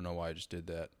 I don't know why I just did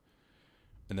that.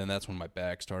 And then that's when my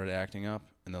back started acting up.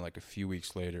 And then like a few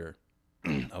weeks later,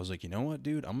 I was like, you know what,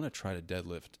 dude? I'm going to try to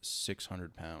deadlift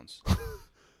 600 pounds.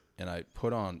 And I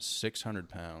put on 600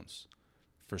 pounds.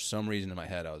 For some reason in my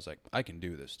head, I was like, I can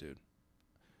do this, dude.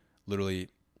 Literally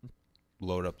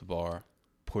loaded up the bar,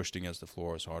 pushed against the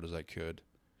floor as hard as I could.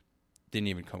 Didn't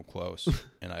even come close.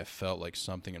 And I felt like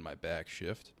something in my back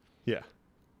shift. Yeah.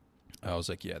 I was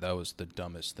like, yeah, that was the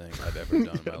dumbest thing I've ever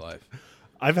done in my life.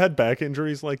 I've had back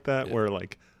injuries like that Yeah. where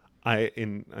like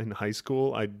in high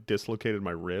school I dislocated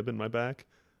my rib in my back,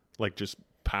 like just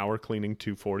power cleaning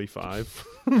 245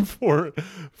 for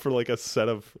like a set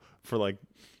of for like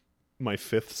my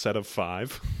fifth set of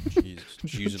 5. Jesus,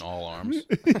 just using all arms.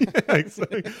 Yeah,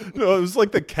 exactly. No, it was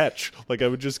like the catch. Like I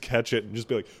would just catch it and just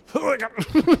be like,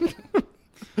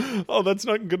 oh, that's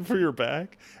not good for your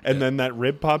back. And then that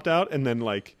rib popped out, and then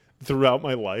like throughout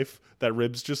my life, that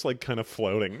rib's just like kind of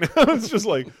floating. It's just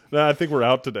like, nah, I think we're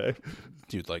out today.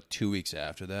 Dude, like 2 weeks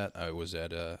after that, I was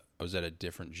at a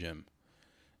different gym,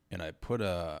 and I put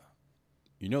the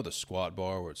squat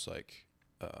bar where it's like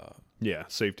Yeah,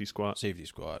 safety squat. safety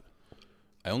squat.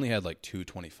 I only had like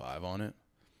 225 on it,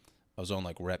 I was on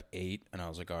like rep 8, and I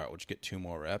was like, all right, we'll just get 2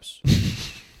 more reps.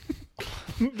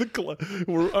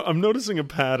 I'm noticing a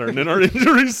pattern in our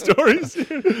injury stories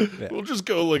here. Yeah. We'll just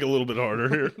go like a little bit harder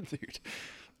here. Dude,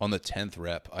 on the 10th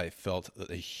rep, I felt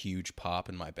a huge pop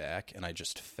in my back, and I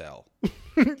just fell.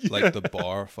 Yeah. Like the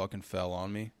bar fucking fell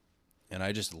on me, and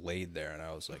I just laid there, and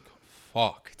I was like,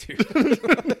 fuck, dude.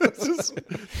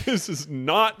 This is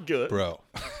not good. Bro.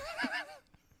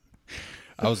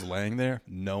 I was laying there.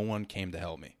 No one came to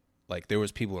help me. Like, there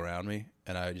was people around me,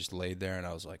 and I just laid there, and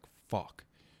I was like, fuck.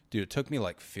 Dude, it took me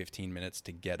like 15 minutes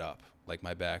to get up. Like,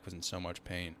 my back was in so much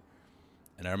pain.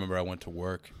 And I remember I went to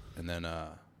work, and then,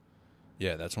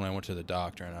 yeah, that's when I went to the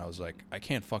doctor, and I was like, I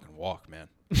can't fucking walk, man.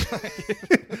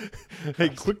 Hey,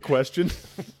 quick question.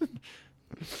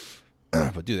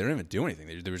 But, dude, they didn't even do anything.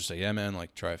 They were just like, yeah, man,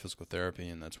 like, try physical therapy,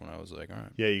 and that's when I was like, all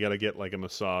right. Yeah, you got to get, like, a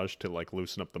massage to, like,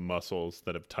 loosen up the muscles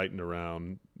that have tightened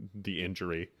around the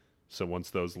injury. So once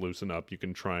those loosen up, you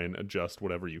can try and adjust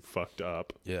whatever you fucked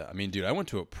up. Yeah, I mean, dude, I went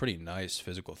to a pretty nice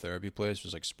physical therapy place. It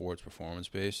was like sports performance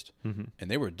based, mm-hmm.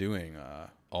 and they were doing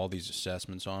all these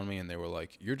assessments on me, and they were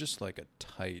like, "You're just like a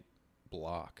tight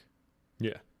block."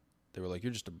 Yeah, they were like,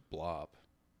 "You're just a blob."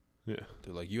 Yeah,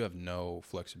 they're like, "You have no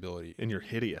flexibility, and you're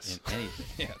hideous in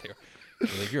anything." Yeah,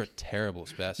 they're like, "You're a terrible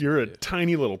spastic. You're a dude.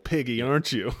 Tiny little piggy,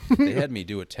 aren't you?" They had me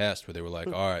do a test where they were like,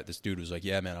 all right, this dude was like,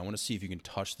 yeah, man, I want to see if you can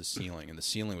touch the ceiling. And the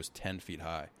ceiling was 10 feet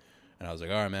high. And I was like,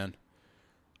 all right, man.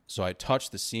 So I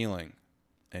touched the ceiling,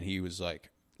 and he was like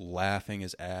laughing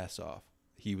his ass off.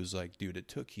 He was like, dude, it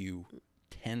took you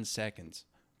 10 seconds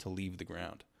to leave the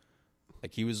ground.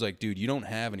 Like, he was like, dude, you don't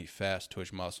have any fast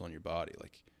twitch muscle in your body.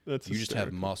 Like, that's you just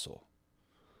have muscle.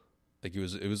 Like,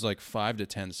 it was like 5 to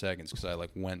 10 seconds because I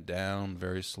like went down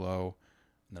very slow,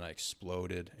 and then I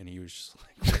exploded, and he was just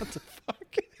like, "What the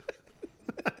fuck?"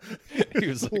 He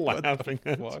was like, laughing.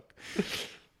 What the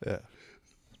fuck? Yeah.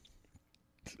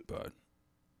 But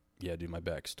yeah, dude, my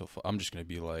back's still. I'm just gonna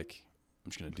be like, I'm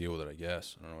just gonna deal with it, I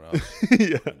guess. I don't know what else.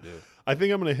 Yeah. I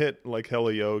think I'm gonna hit like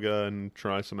hella yoga and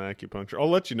try some acupuncture. I'll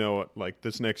let you know like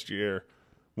this next year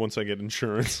once I get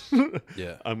insurance.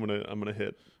 Yeah. I'm gonna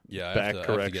hit. Yeah, back I have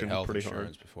correction to get health pretty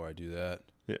insurance hard before I do that.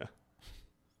 Yeah,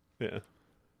 yeah.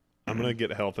 I'm gonna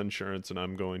get health insurance, and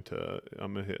I'm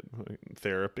gonna hit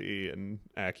therapy and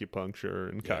acupuncture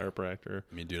and chiropractor.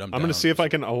 I mean, dude, I'm gonna see if I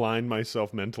can align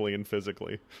myself mentally and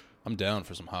physically. I'm down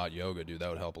for some hot yoga, dude.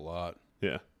 That would help a lot.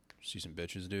 Yeah. See some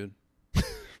bitches, dude.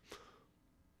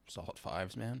 Solid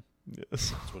fives, man.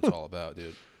 Yes. That's what it's all about,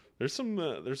 dude. There's some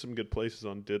good places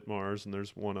on Ditmars, and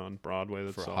there's one on Broadway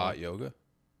that's for hot yoga.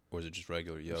 Or is it just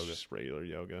regular yoga? It's just regular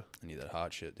yoga. I need that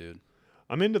hot shit, dude.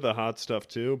 I'm into the hot stuff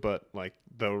too, but like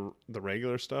the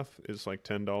regular stuff is like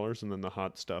 $10, and then the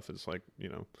hot stuff is like,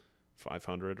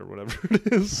 $500 or whatever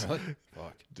it is. Really?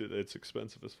 Fuck. Dude, it's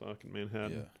expensive as fuck in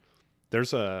Manhattan. Yeah.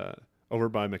 There's over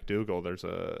by McDougal, there's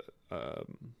a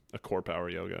core power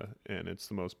yoga, and it's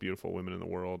the most beautiful women in the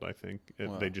world, I think.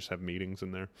 Wow. They just have meetings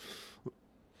in there.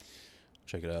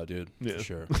 Check it out, dude. Yeah. For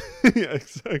sure. Yeah,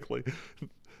 exactly.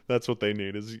 That's what they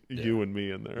need is you and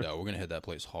me in there. No, we're going to hit that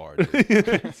place hard. Dude.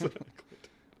 Yeah, exactly.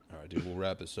 All right, dude, we'll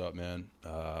wrap this up, man.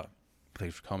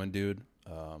 Thanks for coming, dude.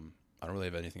 I don't really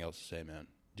have anything else to say, man.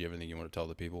 Do you have anything you want to tell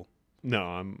the people? No,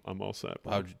 I'm all set.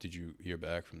 How did you hear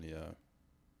back from the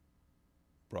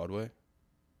Broadway?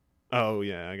 Oh,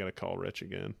 yeah, I got to call Rich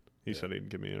again. He said he'd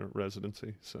give me a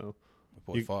residency, so...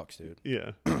 My boy Fox, dude.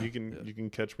 Yeah, you can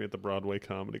catch me at the Broadway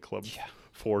Comedy Club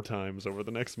 4 times over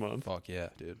the next month. Fuck yeah,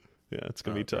 dude. Yeah, it's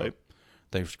going to be tight. Bro.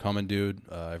 Thanks for coming, dude.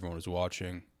 Everyone who's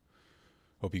watching.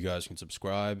 Hope you guys can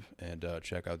subscribe and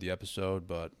check out the episode,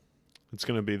 but... It's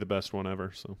going to be the best one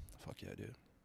ever, so... Fuck yeah, dude.